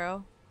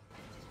sparrow.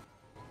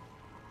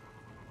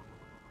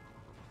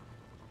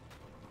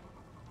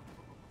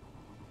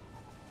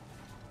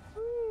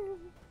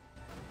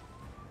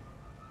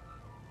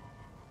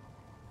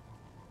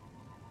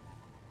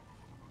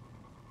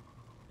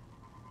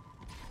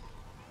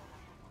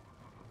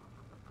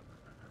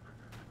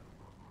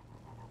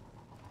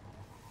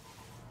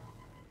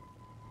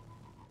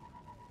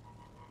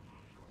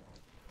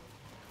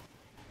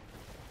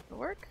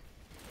 Work?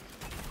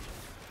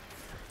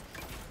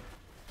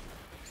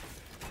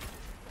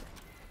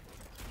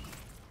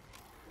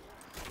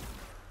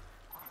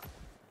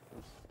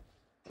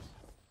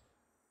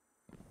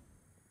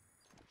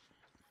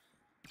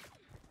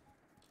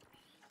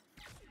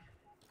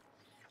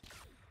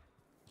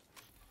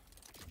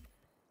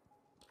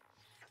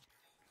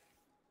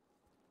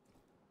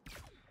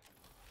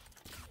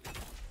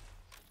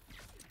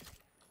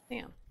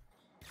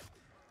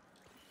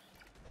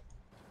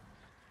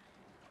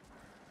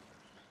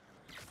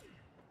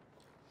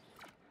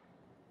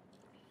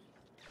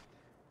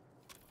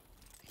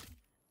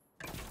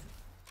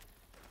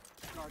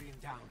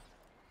 down.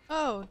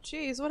 Oh,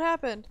 jeez, what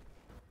happened?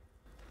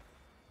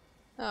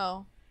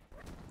 Oh.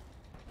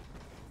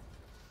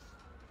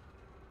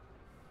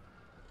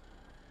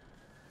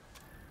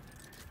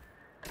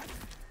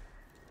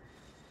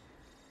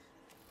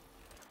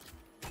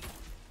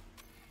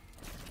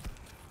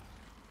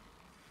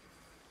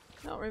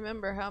 I don't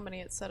remember how many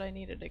it said I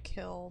needed to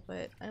kill,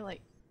 but I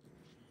like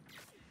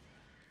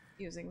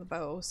using the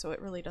bow, so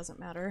it really doesn't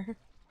matter.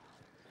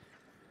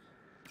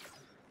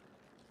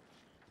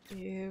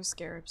 You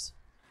scarabs.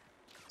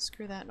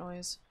 Screw that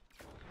noise.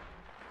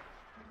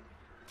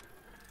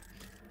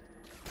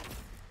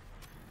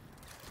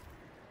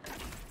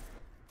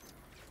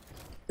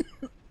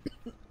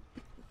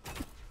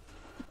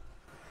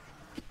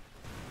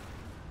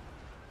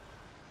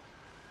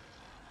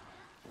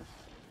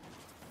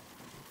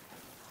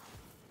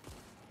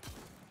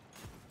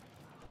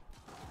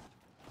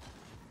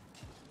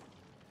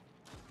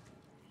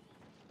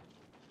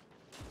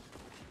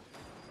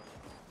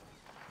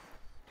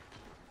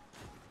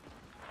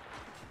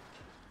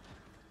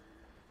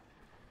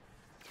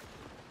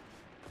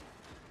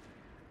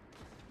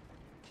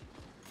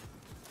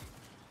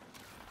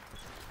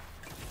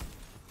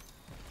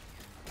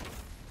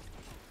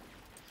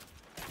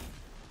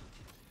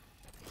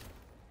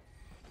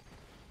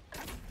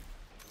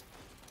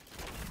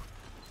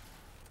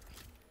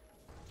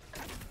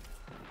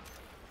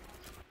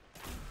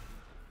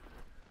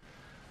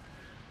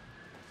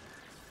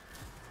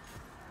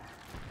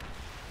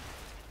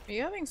 Are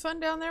you having fun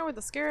down there with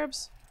the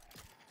scarabs?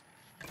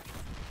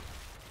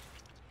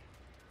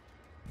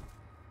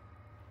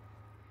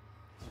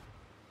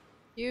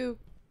 You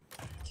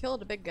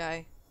killed a big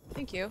guy.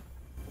 Thank you.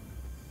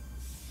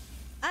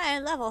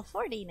 I'm level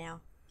 40 now.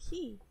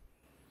 He.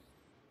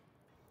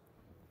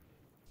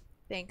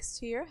 Thanks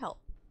to your help.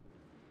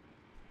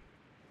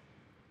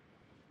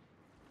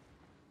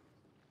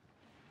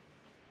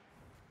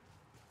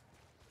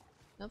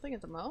 Nothing at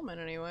the moment,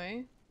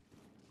 anyway.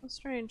 That's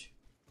strange.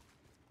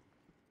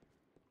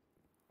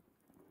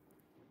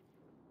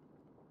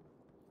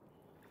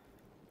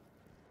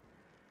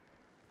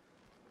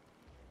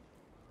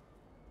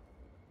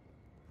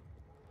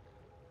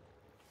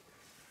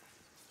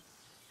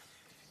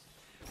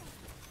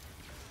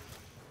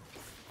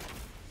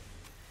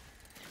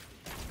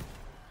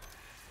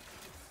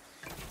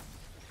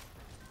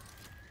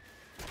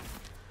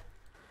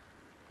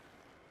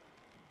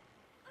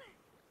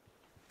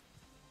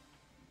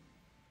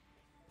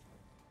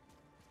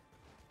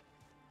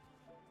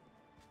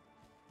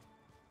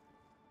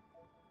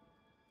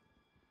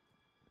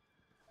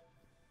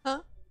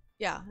 Huh?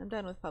 Yeah, I'm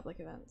done with public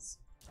events.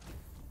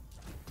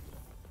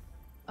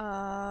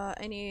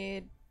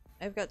 I've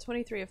got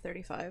 23 of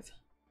 35.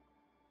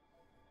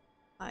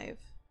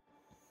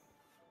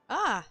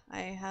 Ah! I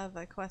have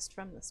a quest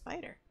from the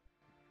spider.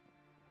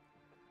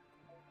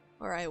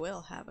 Or I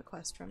will have a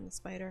quest from the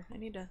spider. I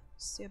need to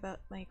see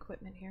about my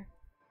equipment here.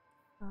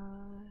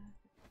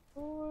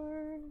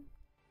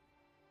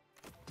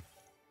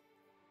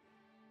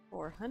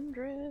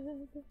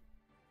 400.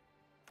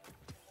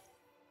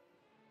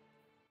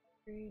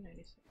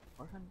 396.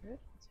 400. I'll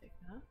take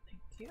that.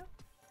 Thank you.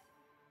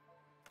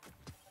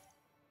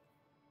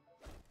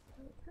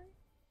 Okay.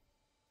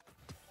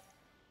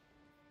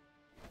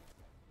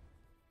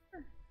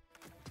 Sure.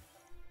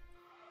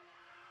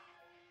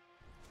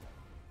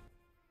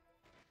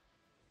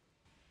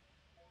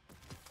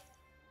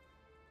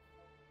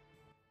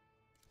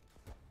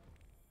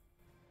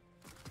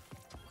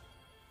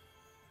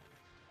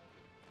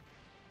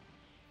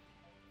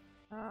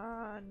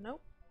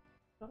 Nope.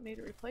 Don't need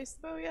to replace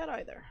the bow yet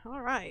either.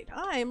 Alright,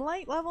 I'm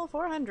light level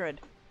 400.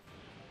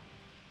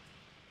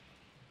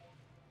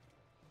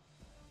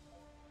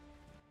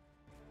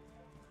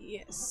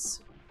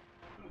 Yes.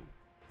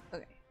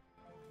 Okay.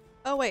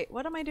 Oh wait,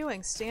 what am I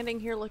doing?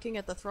 Standing here looking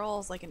at the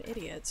thralls like an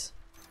idiot.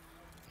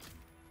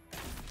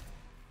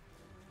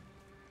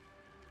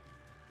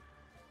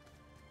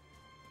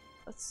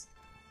 That's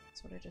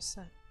what I just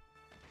said.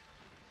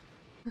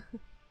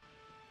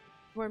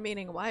 More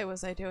meaning, why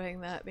was I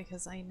doing that?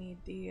 Because I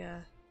need the,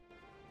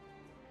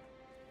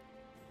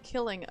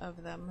 killing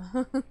of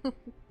them.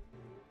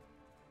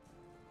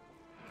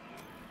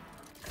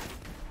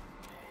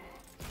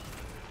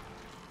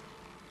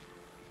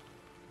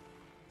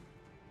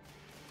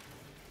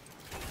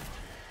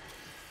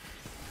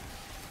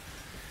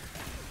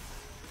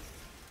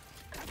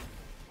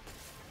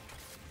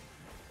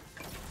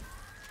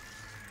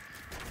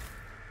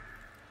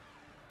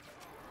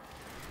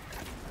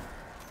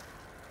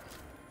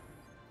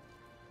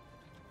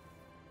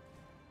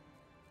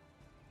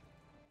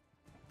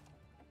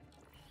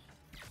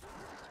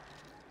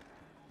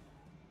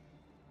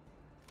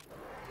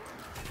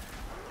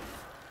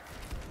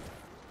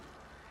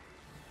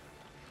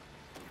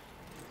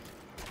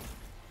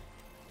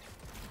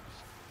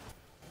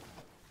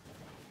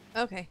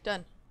 Okay,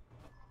 done.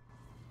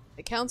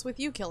 It counts with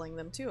you killing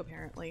them too,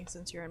 apparently,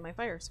 since you're in my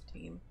fire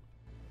team.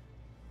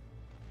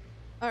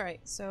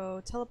 Alright,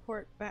 so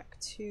teleport back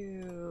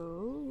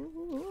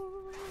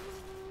to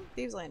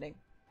Thieves Landing.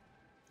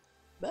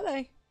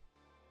 Bye-bye.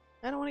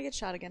 I don't want to get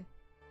shot again.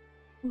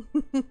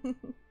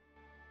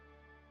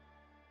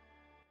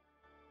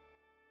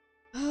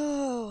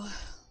 Oh,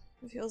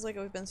 it feels like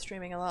we've been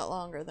streaming a lot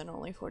longer than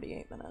only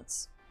 48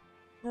 minutes.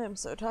 I am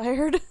so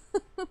tired.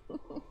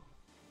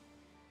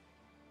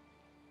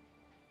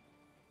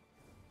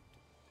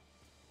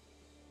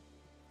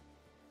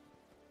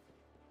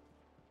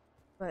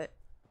 But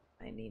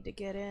I need to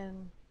get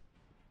in.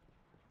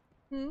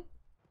 Hmm?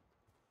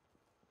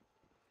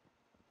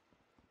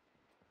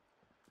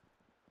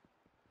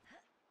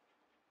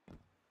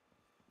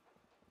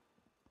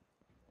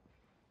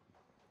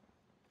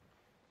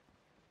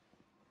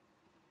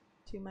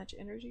 Too much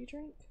energy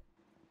drink?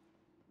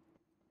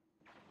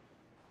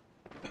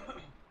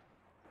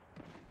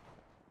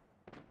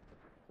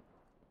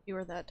 You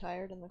were that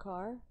tired in the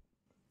car?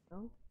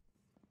 No?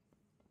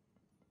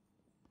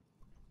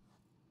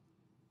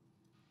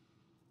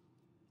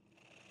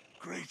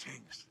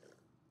 Greetings.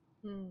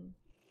 Hmm.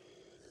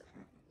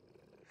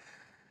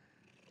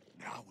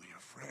 Now we are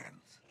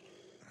friends.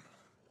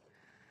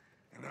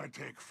 And I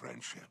take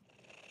friendship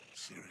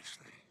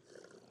seriously.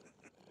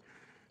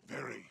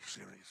 Very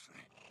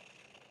seriously.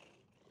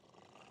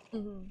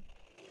 Mm-hmm.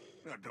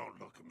 Now don't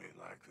look at me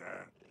like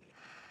that.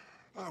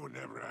 I would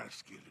never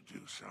ask you to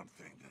do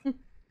something that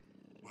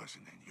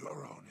wasn't in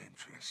your own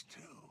interest,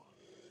 too.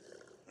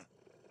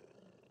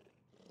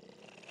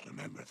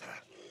 Remember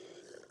that.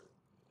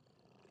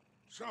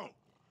 So,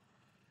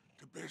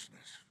 to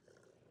business.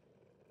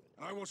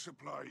 I will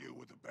supply you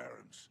with the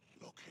Baron's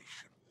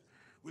location,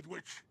 with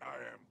which I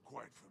am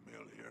quite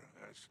familiar,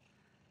 as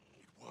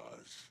it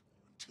was,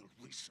 until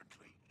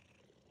recently,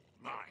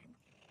 mine.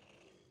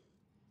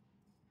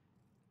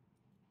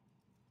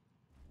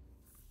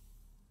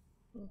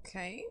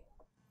 Okay.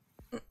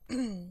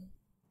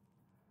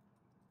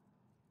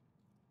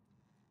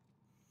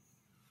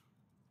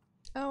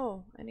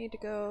 Oh, I need to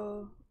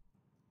go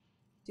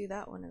do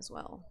that one as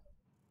well.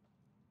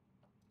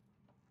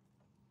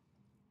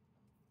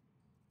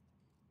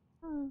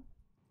 Huh.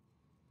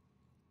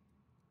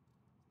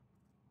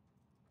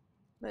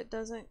 But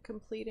doesn't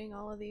completing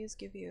all of these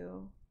give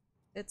you...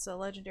 It's a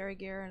legendary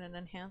gear and an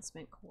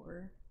enhancement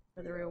core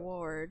for the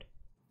reward.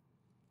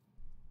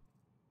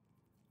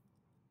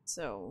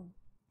 So...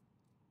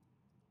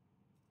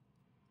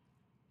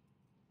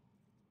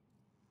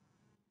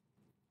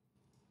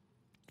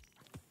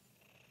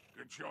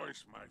 Good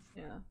choice, my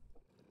friend.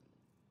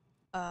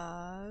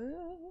 Yeah.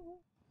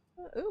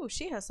 Ooh,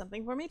 she has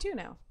something for me too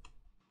now.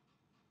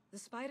 The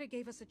spider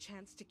gave us a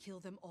chance to kill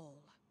them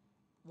all.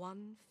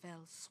 One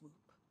fell swoop.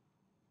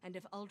 And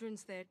if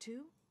Uldren's there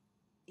too,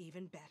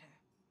 even better.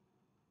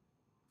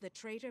 The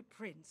traitor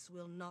prince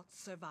will not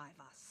survive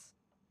us.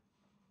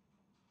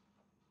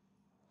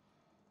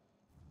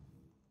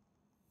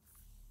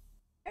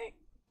 Okay.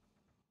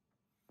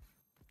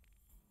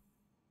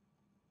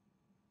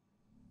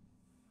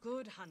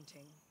 Good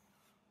hunting.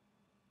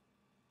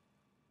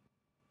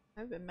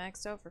 I've been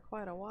maxed out for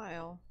quite a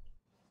while.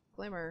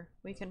 Glimmer.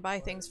 We can buy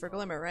things for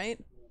Glimmer, right?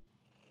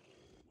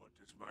 What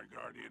does my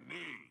guardian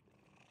need?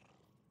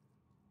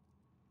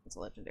 It's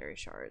legendary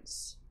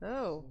shards.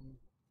 Oh.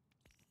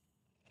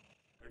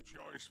 Good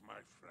choice,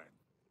 my friend.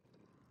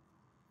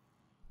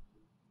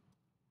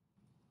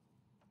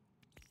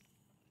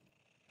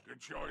 Good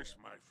choice,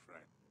 my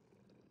friend.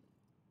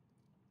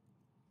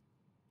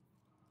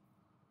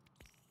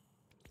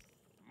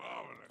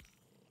 Marvelous.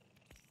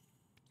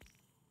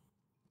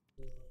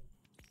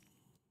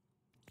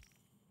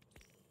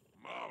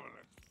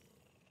 Marvelous.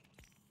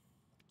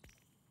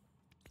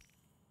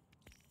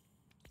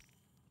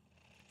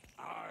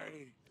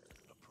 I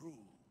approve.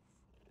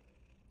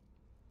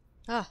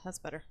 Ah, that's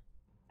better.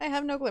 I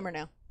have no Glimmer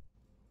now.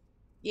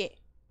 Yeah.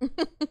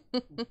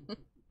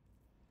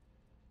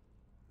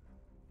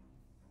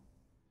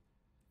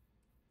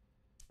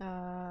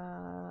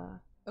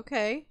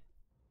 Okay.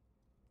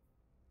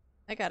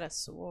 I got a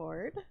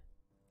sword.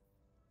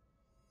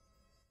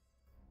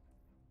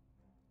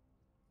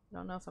 I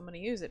don't know if I'm going to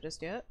use it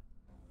just yet.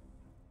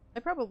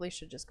 I probably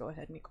should just go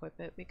ahead and equip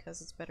it because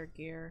it's better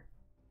gear.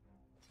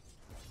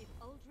 If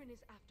Uldren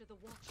is after the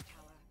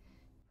watchtower,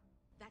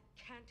 that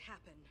can't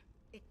happen.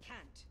 It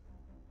can't.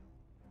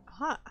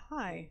 Hi.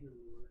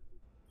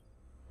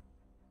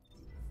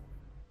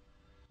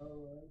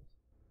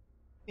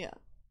 Yeah.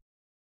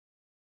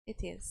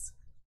 It is.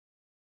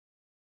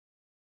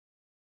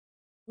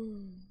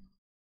 The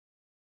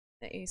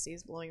AC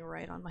is blowing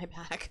right on my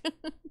back.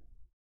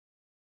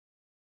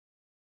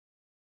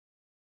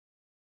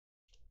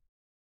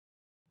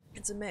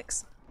 It's a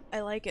mix.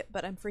 I like it,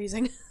 but I'm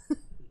freezing.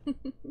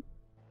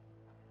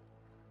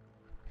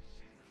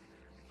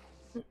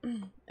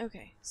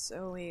 Okay,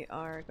 so we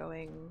are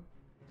going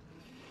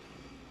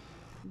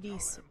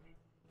decent.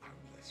 I'm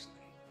listening.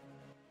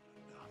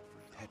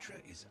 Petra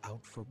is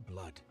out for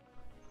blood.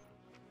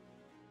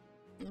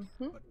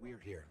 But we're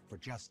here for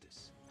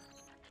justice.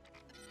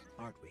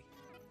 Aren't we?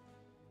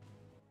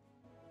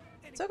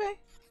 It's okay.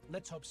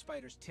 Let's hope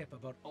Spider's tip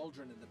about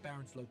Uldren and the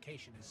Baron's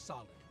location is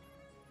solid.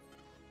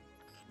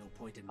 No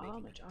point in making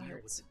a deal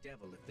with the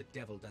devil if the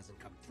devil doesn't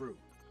come through.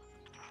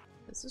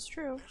 This is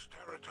true. This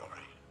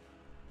territory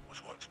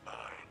was once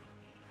mine.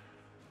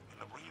 In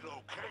the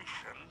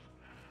relocation,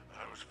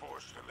 I was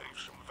forced to leave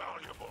some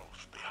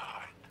valuables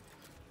behind.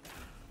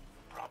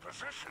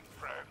 Proposition,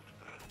 friend.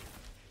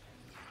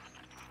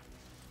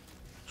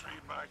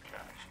 Trade my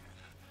caches,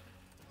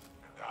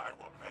 and I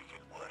will make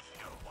it worth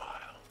your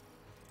while.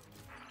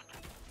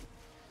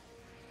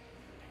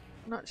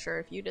 I'm not sure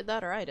if you did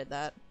that or I did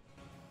that.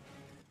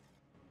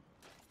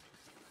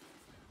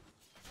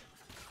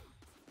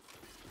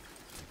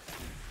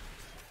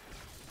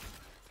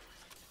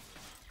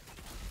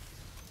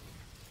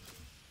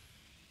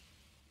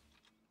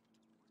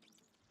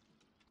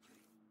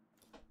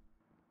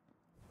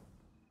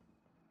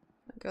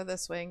 Go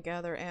this way and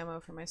gather ammo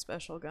for my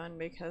special gun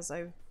because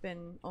I've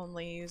been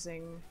only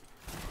using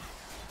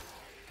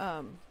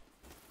I'd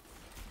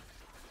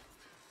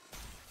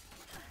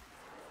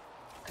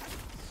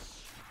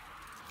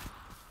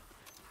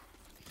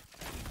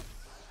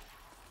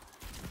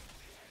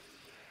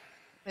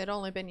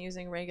only been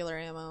using regular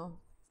ammo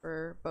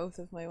for both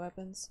of my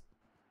weapons.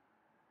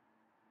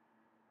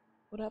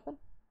 What happened?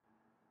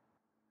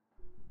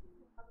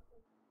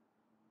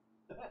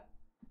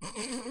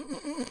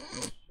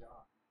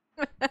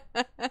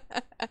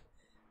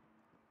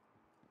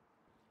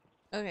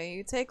 Okay,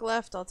 you take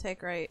left, I'll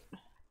take right.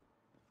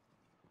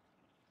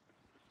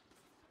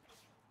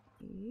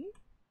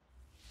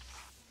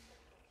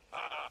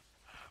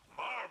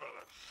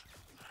 Marvelous.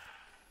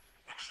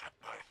 Accept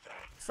my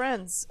thanks.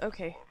 Friends,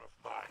 okay. One of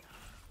my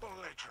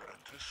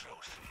belligerent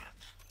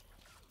associates.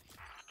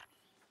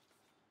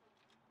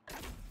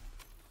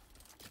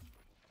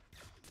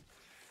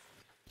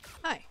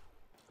 Hi.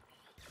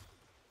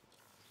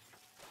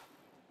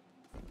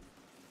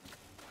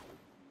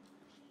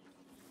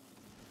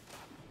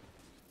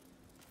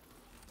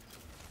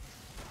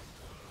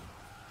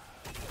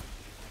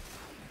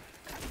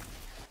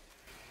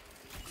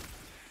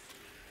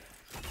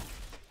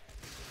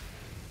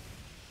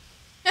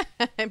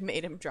 I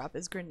made him drop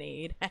his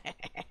grenade.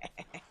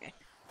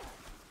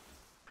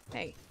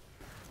 Hey.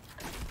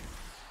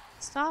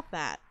 Stop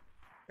that,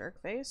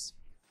 jerk face.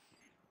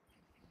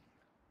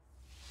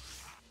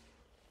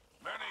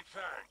 Many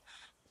thanks,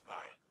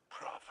 my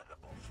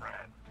profitable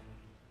friend.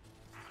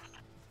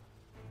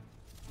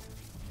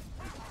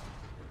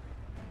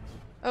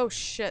 Oh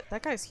shit,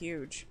 that guy's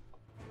huge.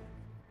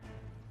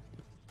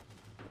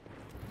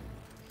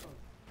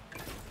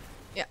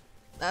 Yeah,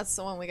 that's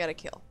the one we gotta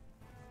kill.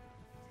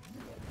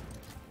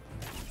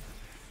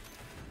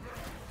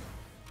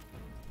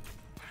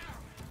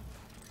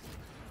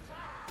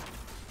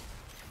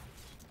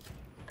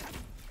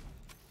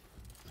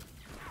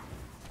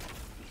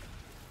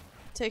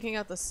 Taking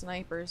out the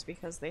snipers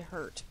because they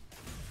hurt.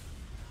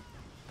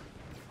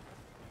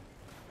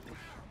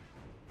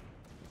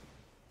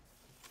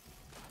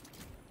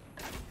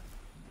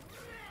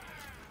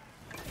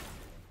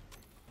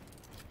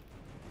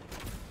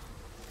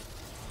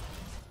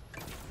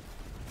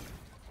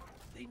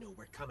 They know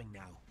we're coming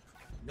now.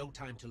 No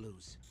time to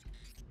lose.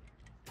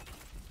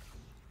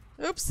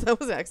 Oops, that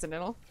was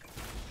accidental.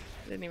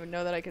 I didn't even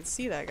know that I could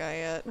see that guy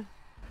yet.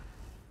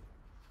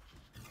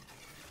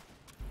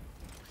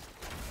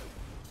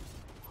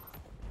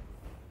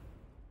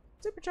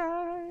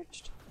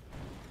 Supercharged!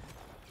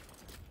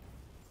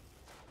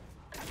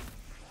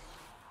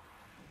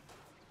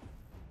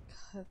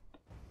 God,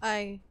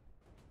 I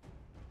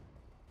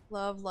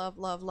love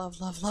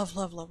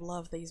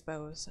these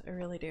bows. I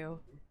really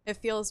do. It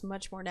feels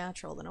much more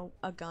natural than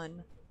a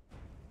gun.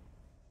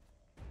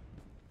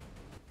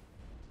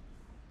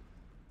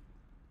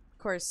 Of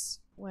course,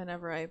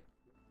 whenever I...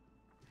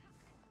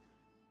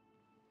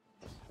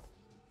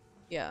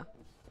 Yeah.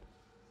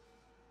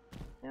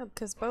 Yeah,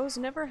 because bows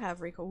never have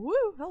recoil.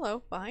 Woo!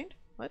 Hello, behind?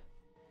 What?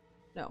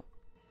 No.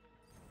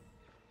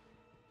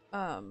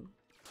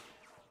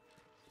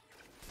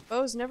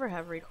 Bows never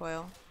have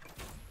recoil.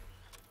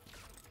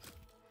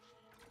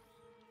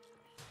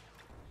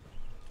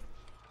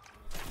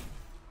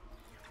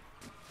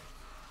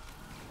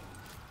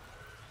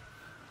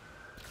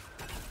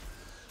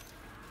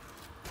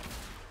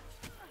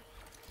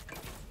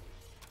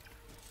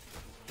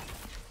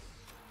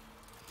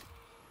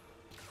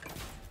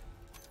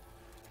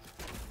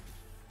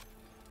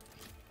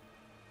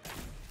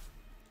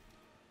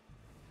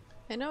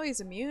 I know he's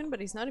immune, but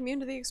he's not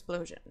immune to the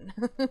explosion.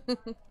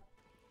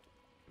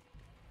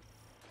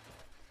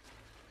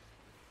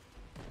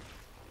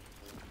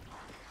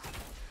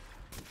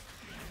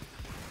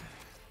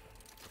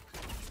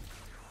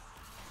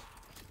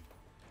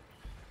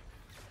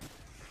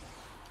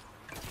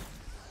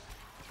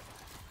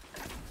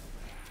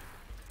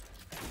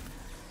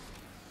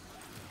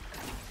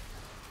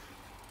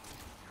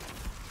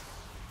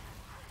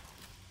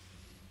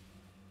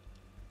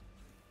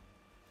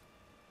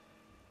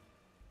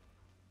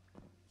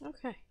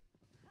 Okay.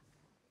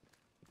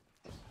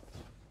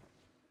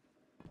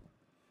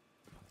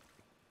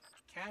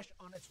 Cash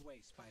on its way,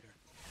 Spider.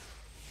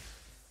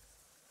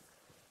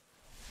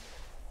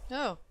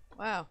 Oh,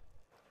 wow.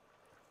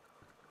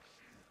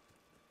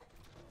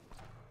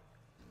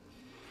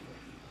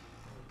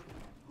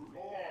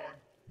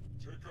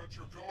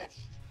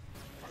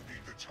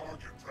 target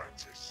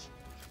practice.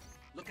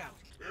 Look out.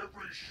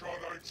 Every shot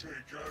I take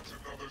adds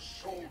another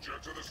soldier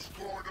to the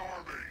Scorn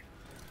army.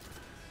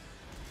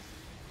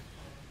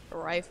 A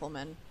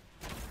rifleman.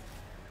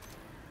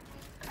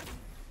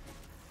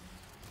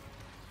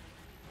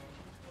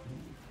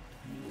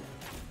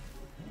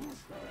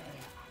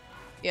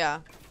 Yeah.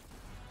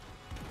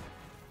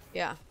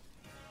 Yeah.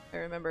 I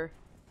remember.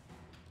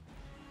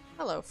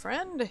 Hello,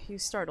 friend. You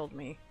startled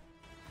me.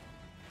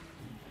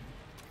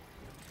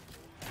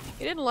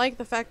 He didn't like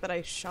the fact that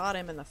I shot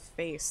him in the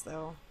face,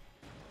 though.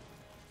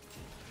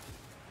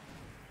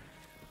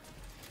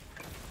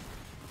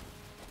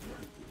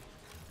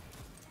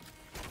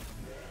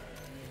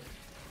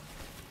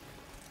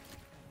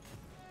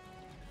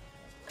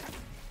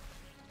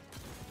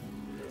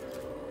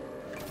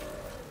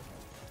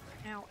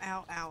 Ow,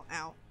 ow, ow,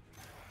 ow.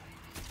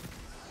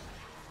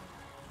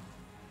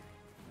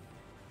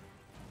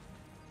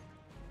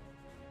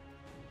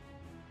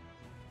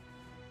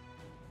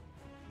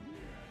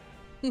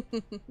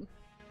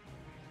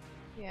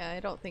 Yeah,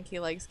 I don't think he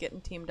likes getting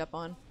teamed up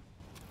on.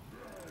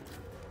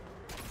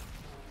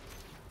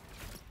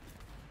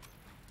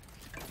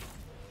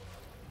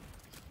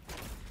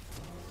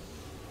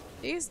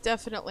 These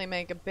definitely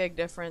make a big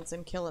difference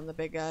in killing the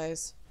big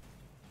guys.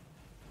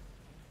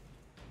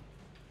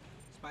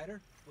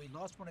 Spider, we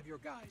lost one of your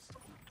guys.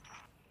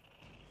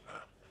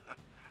 The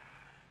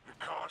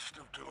cost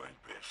of doing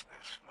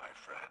business, my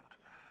friend.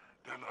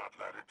 Do not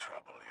let it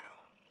trouble you.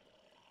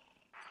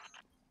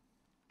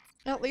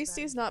 At least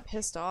he's not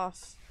pissed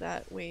off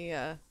that we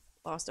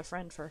lost a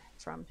friend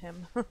from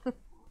him.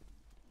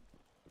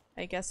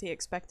 I guess he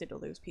expected to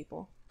lose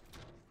people.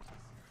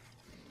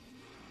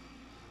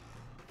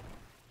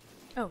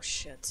 Oh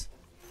shit.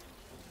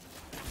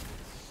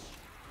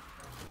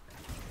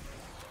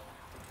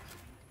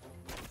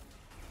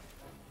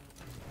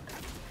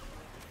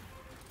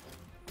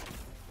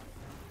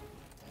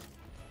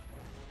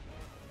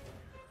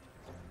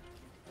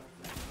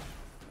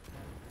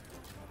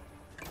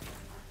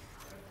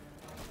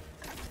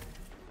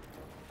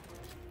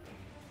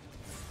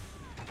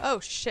 Oh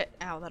shit,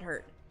 ow, that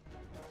hurt.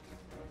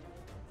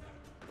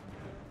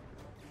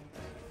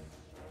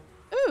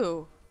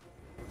 Ooh.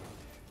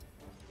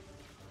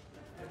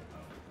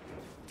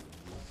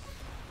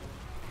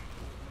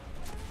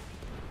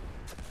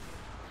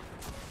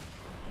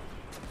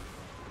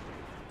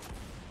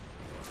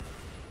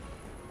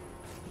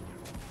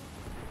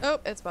 Oh,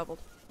 it's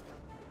bubbled.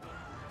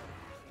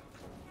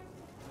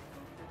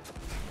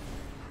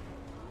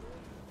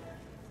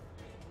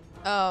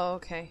 Oh,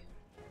 okay.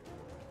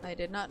 I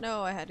did not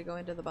know I had to go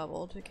into the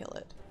bubble to kill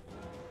it.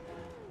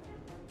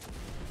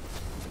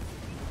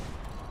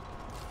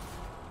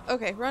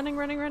 Okay, running,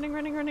 running, running,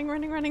 running, running,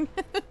 running, running.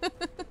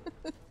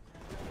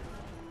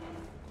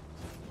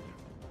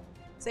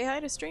 Say hi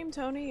to stream,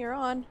 Tony. You're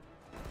on.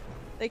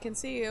 They can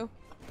see you.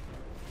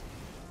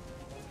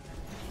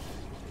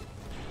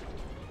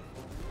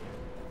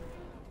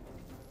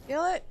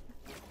 Kill it.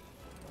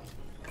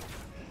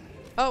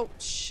 Oh,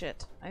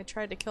 shit. I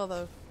tried to kill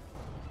the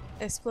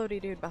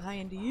explodey dude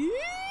behind you.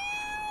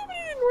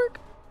 It didn't work.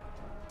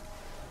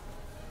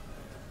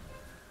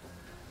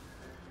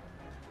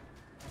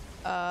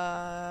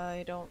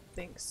 I don't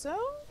think so.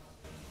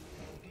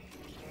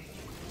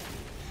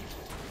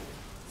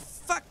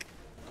 Fuck.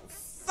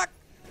 Fuck.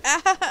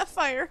 Ah,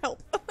 fire,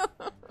 help.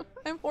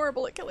 I'm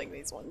horrible at killing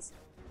these ones.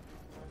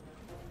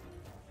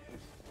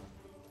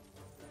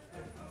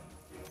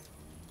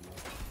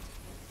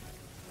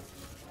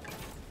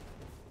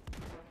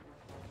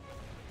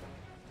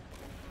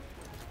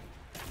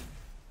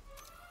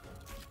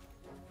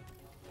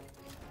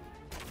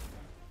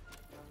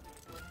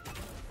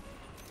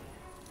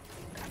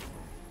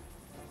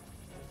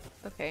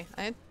 Okay,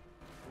 I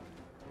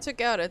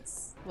took out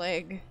its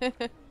leg. There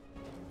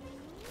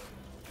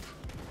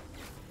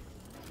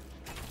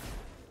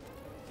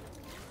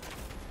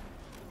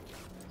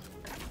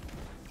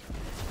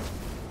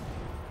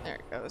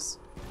it goes.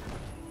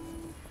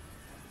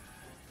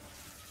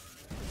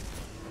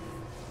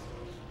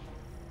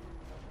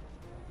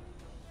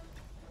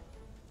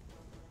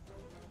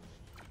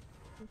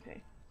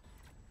 Okay.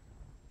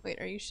 Wait,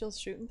 are you still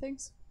shooting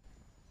things?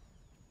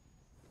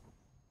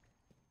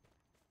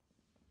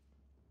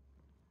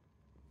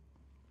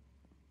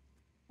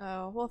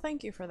 Oh, well,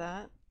 thank you for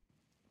that.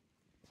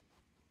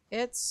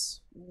 It's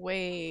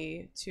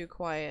way too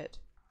quiet.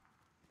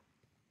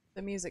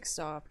 The music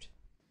stopped.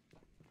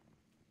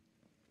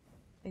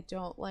 I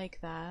don't like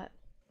that.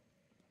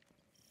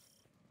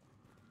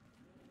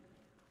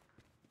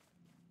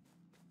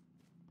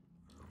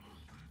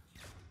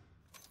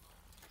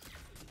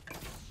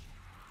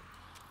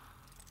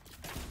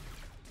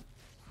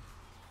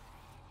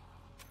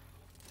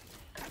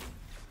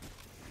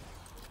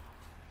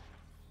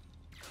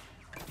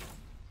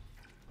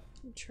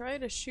 Try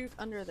to shoot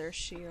under their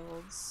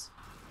shields.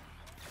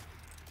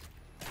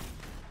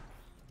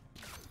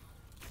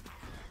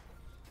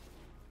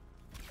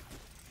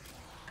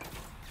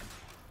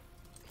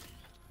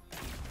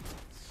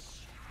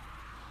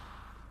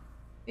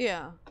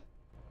 Yeah.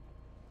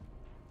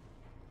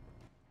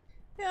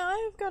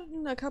 I've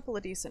gotten a couple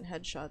of decent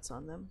headshots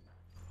on them.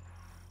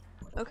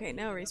 Okay,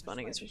 now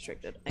respawning is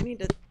restricted. I need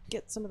to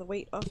get some of the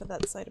weight off of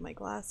that side of my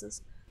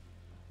glasses.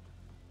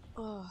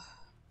 Oh.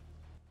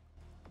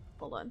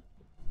 Hold on.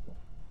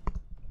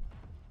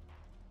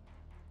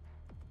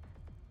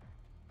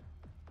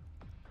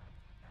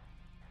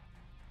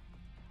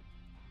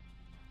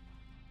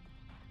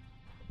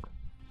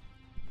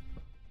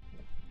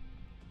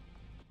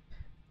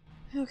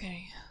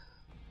 Okay.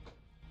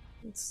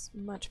 It's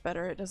much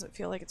better. It doesn't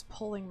feel like it's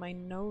pulling my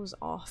nose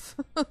off.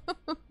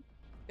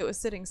 It was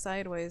sitting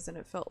sideways and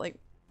it felt like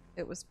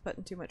it was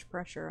putting too much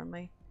pressure on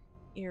my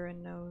ear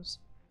and nose.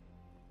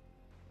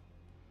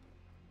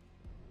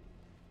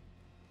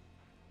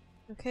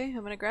 Okay,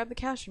 I'm gonna grab the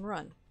cash and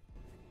run.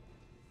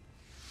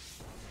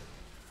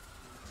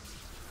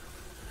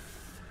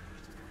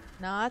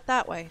 Not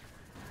that way.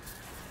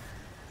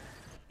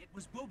 It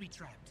was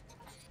booby-trapped.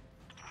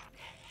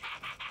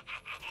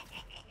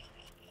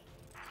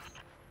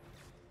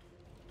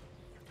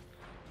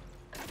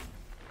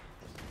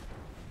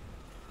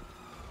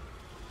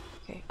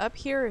 Okay, up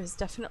here is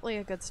definitely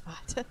a good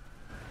spot.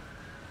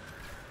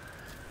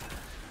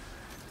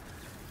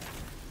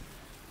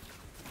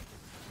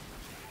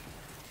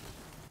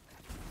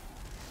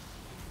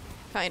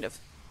 Kind of.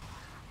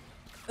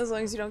 As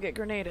long as you don't get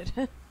grenaded.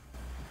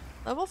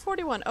 Level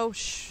 41. Oh,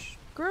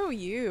 screw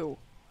you.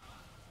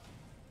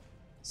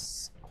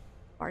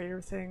 Spider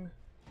thing.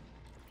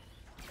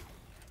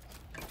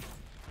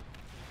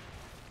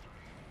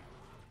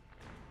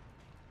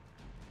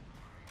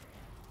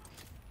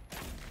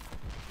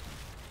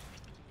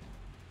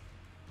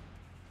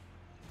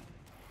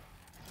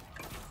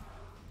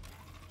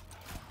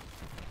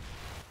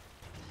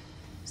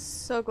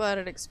 So glad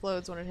it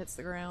explodes when it hits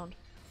the ground.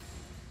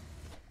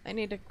 I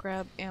need to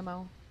grab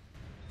ammo.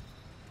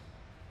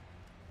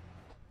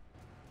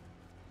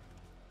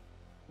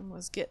 I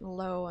was getting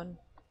low on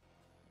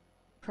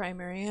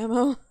primary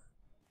ammo.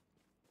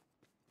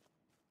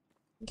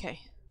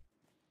 Okay.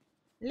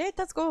 Let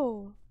us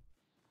go!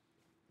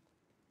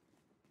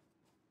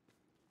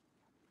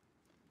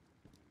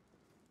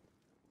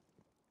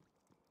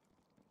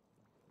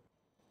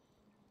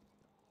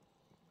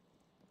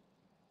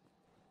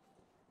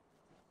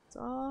 It's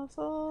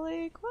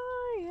awfully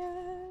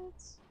quiet.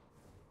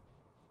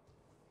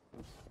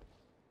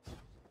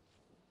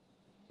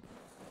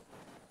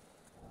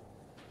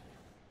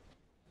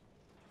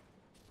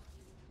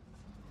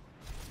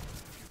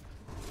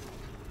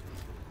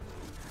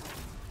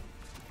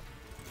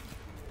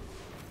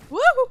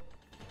 Woohoo!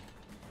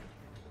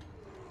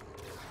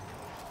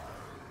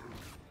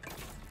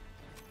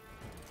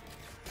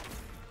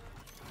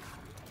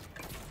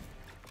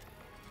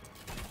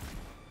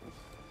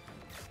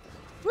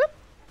 Whoop!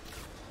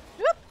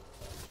 Whoop!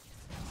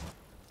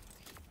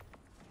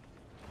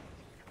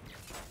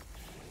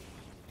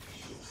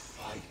 You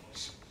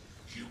fight,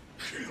 you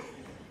kill.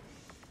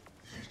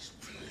 It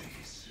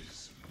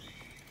pleases me,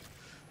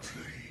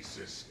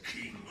 pleases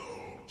King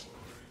Altoin.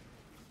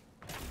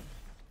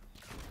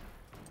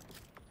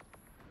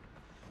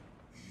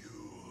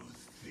 You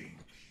think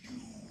you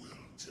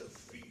will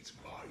defeat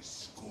my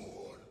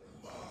scorn,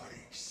 my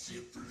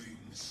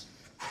siblings,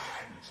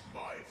 and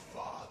my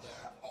father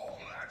all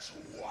at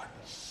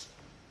once?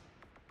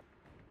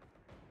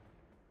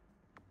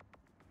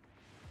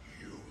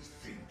 You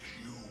think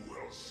you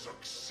will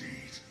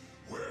succeed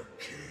where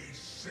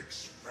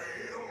K6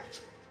 failed?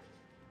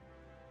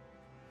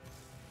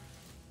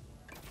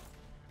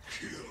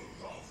 Kill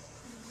of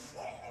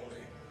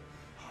falling.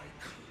 I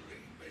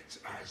claim it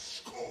as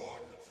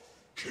scorn.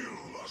 Kill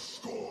a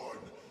scorn.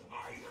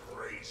 I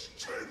raise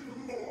 10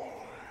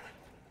 more.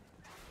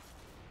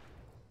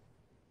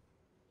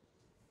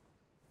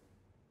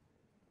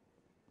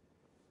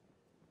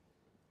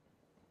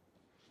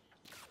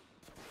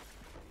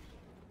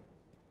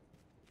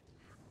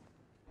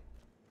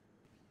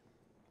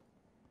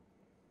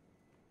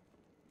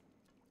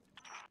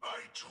 I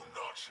do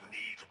not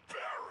need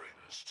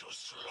barons to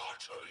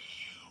slaughter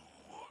you.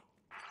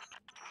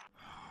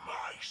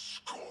 My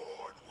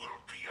scorn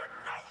will be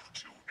enough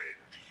to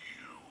end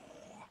you.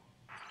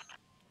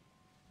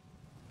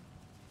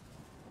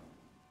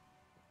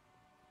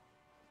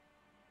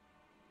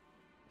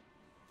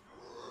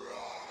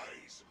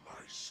 Rise,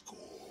 my scorn.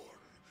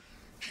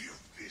 Give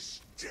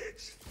this dead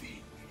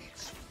thing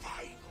its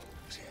final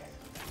death.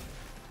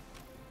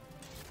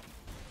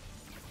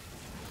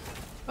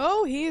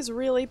 Oh, he's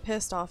really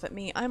pissed off at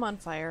me. I'm on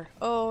fire.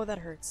 Oh, that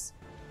hurts.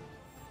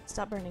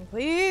 Stop burning,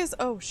 please.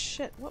 Oh,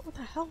 shit. What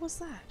the hell was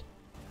that?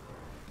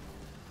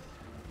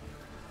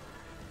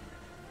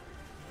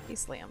 He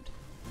slammed.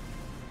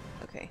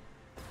 Okay.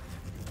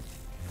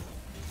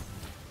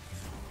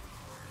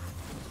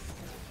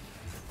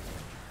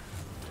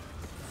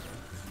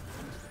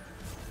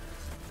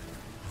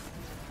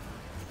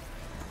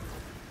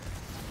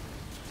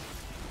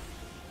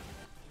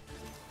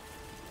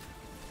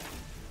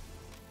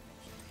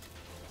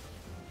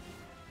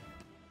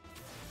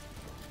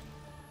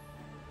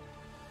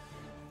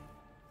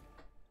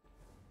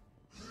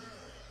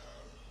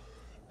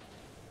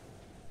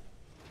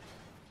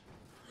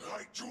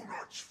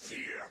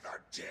 fear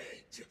the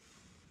dead.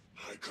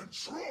 I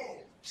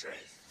control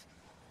death,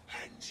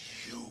 and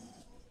you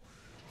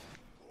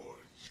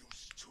are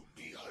used to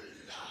me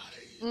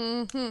alive.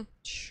 Mm-hmm.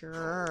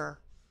 Sure.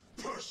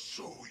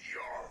 Pursue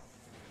your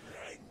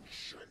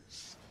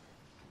vengeance.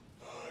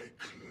 I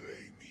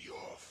claim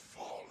your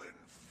fallen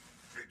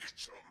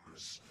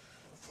victims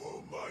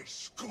for my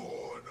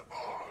scorn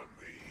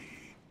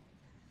army.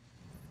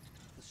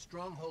 The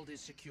stronghold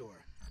is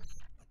secure,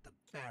 but the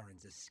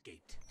barons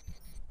escaped.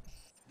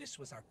 This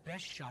was our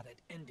best shot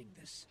at ending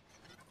this,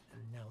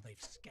 and now they've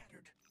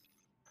scattered.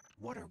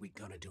 What are we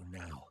gonna do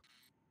now?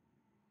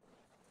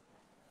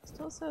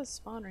 Still says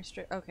spawn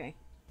restrict. Okay.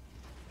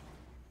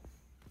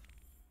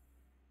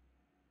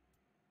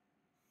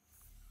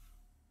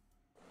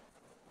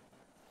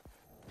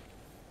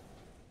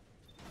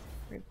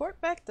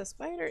 Report back the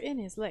spider in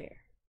his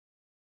lair.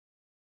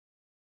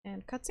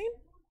 And cutscene?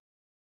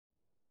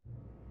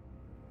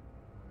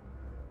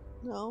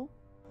 No.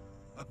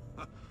 Oh,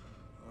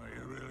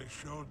 you really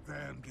showed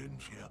them,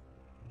 didn't you?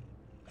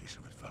 Piece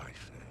of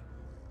advice,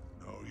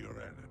 eh? Know your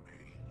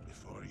enemy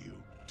before you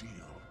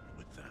deal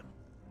with them.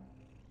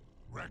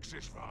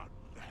 Rexisvan,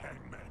 the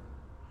hangman.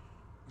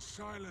 A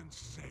silent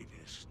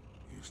sadist,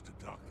 used to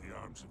dock the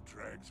arms of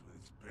dregs with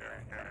its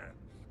bare hands.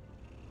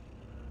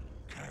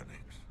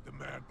 Cannings, the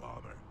mad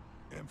bomber,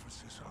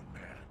 emphasis on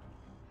mad.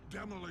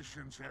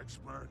 Demolitions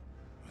expert,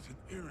 with an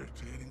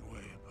irritating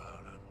way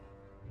about him.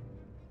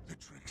 The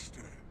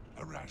trickster,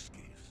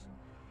 Araskis.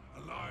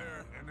 A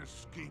liar and a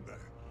schemer.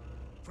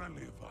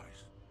 Friendly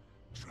advice.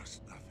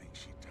 Trust nothing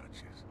she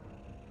touches.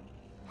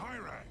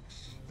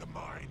 Hyrax, the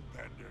mind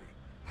bender,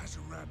 has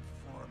a rep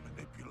for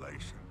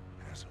manipulation.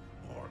 Has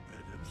a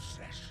morbid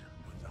obsession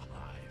with the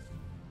hive.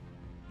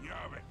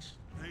 Yavix,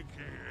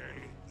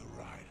 aka the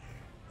Rider.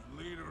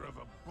 Leader of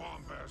a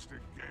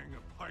bombastic gang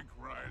of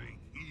pike-riding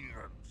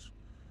heathens.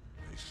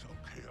 They sow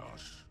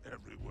chaos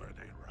everywhere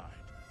they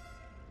ride.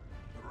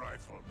 The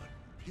rifleman,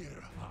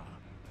 Pirha,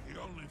 the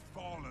only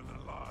fallen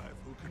alive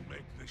who can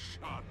make the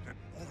shot that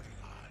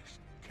mortalized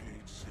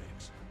Cade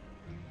 6.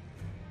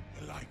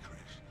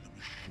 Elikris, the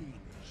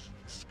machinist,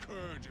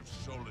 scourge of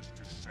soulless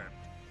descent.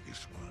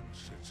 This one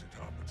sits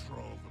atop a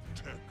trove of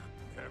tech,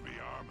 heavy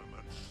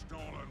armament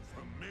stolen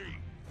from me.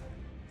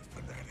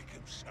 The fanatic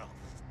himself,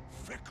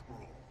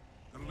 Fikrul,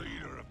 the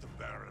leader of the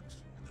barons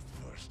and the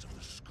first of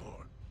the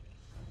scorn.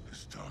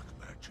 His dark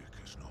magic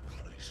has no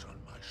place on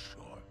my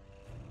shore.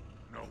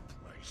 No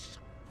place.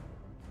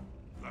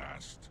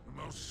 Last, and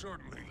most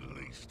certainly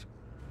least,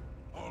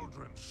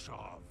 Aldrin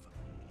Sov,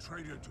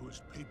 traitor to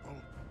his people,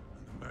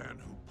 and the man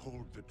who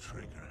pulled the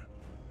trigger.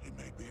 He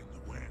may be in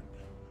the wind,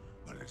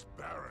 but his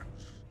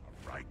barons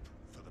are ripe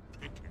for the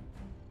picking.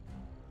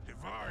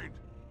 Divide,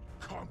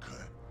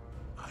 conquer,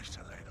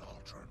 isolate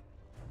Aldrin.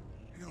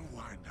 He'll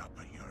wind up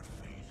at your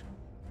feet,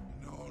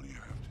 and all you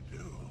have to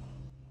do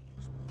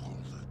is pull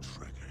the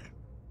trigger.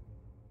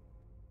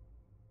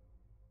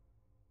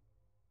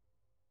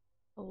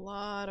 A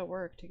lot of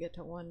work to get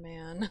to one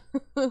man.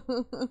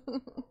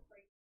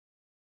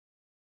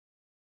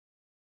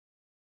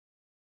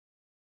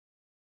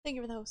 Thank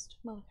you for the host,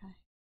 Malachi.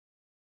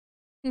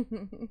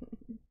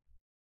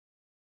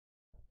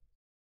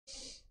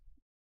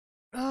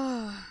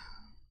 Ah.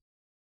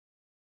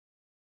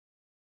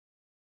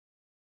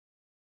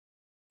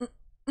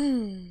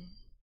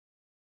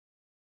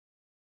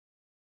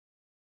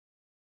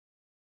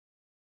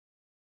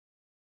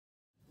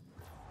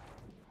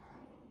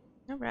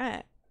 All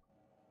right,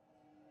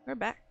 we're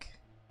back.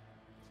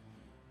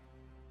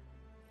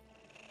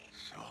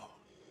 So,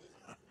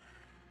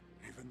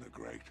 even the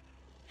great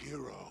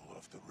hero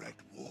of the Red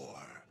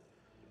War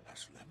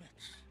has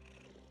limits.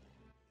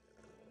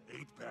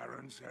 8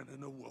 barons and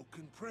an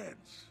awoken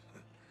prince.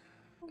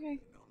 Okay. And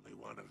only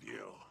one of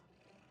you.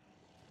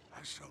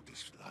 I so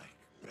dislike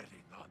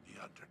betting on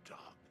the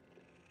underdog.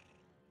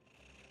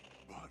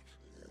 But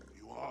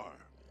you are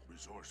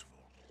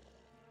resourceful.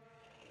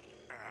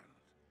 And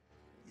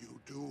you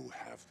do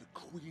have the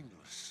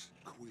queenless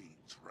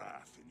Queen's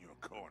wrath in your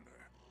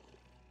corner.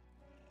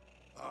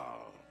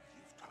 Oh,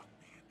 you've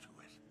talked me into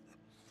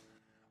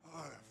it.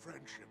 Our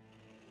friendship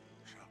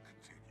shall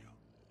continue.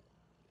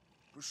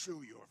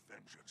 Pursue your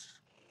vengeance.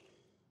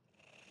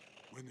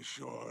 When the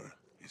shore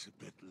is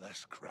a bit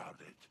less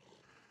crowded,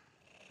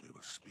 we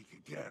will speak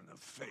again of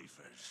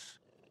favors.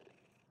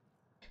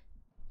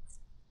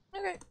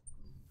 Okay.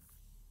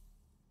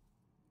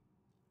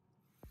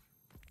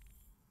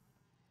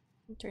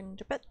 Turn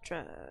to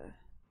Petra.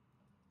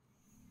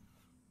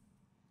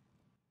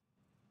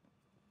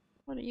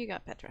 What do you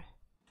got, Petra?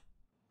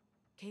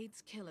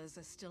 Cade's killers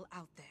are still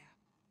out there,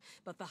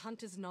 but the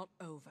hunt is not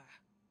over.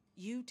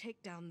 You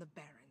take down the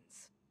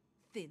barons,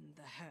 thin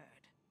the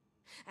herd.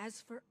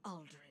 As for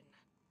Aldrin,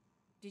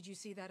 did you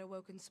see that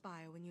awoken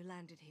spire when you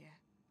landed here?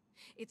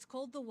 It's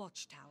called the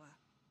Watchtower.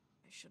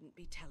 I shouldn't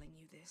be telling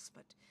you this,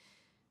 but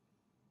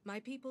my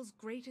people's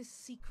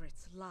greatest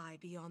secrets lie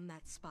beyond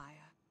that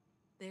spire.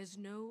 There's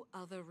no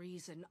other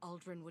reason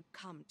Aldrin would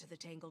come to the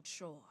Tangled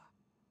Shore.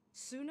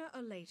 Sooner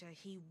or later,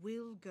 he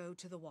will go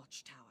to the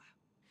Watchtower.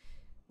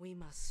 We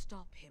must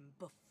stop him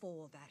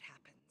before that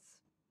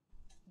happens.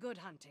 Good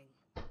hunting.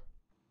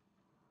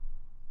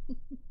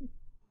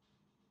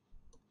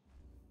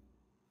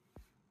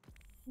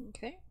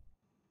 Okay.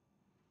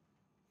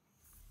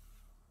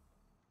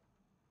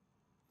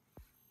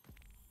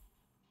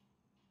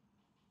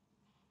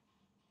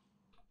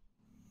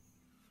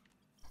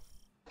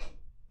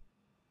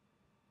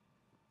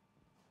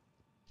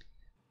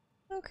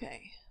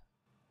 Okay.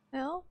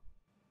 Well,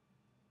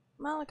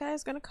 Malachi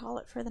is gonna call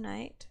it for the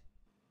night.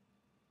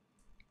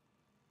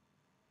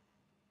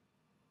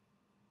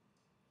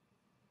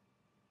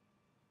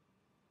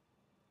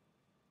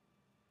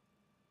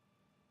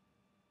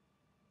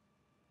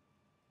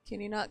 Can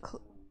you not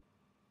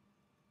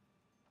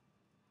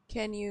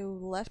Can you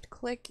left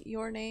click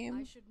your name?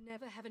 I should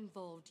never have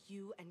involved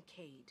you and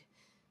Cade.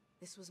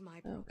 This was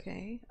my problem.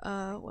 Okay.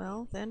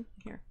 Well then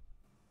here.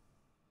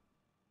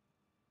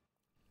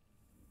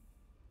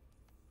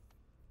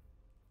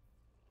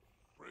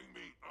 Bring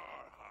me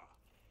Arha.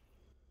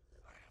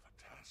 I have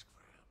a task for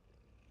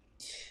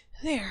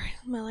him. There,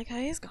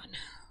 Malachi is gone.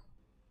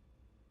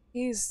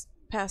 He's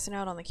passing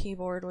out on the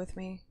keyboard with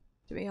me,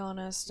 to be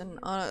honest, and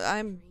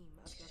I'm Dream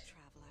of your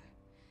traveler.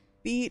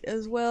 beat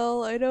as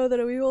well. I know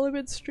that we've only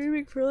been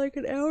streaming for like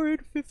an hour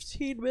and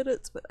 15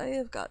 minutes, but I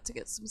have got to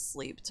get some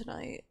sleep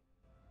tonight.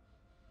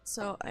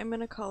 So I'm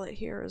gonna call it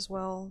here as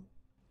well.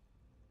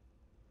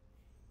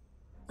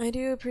 I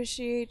do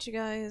appreciate you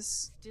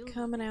guys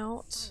coming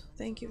out.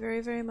 Thank you very,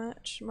 very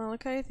much.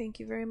 Malachi, thank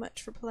you very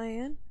much for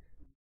playing.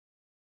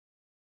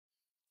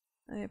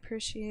 I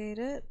appreciate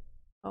it.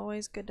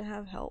 Always good to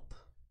have help.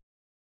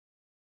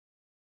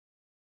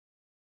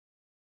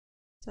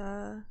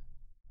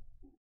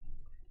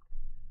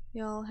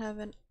 Y'all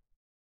having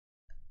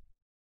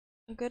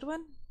a good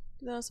one?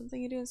 Do that something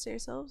you do and stay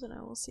yourselves, and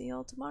I will see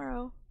y'all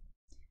tomorrow.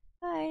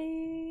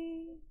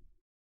 Bye.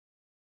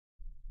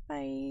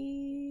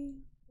 Bye.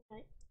 Good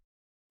night.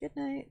 Good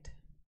night.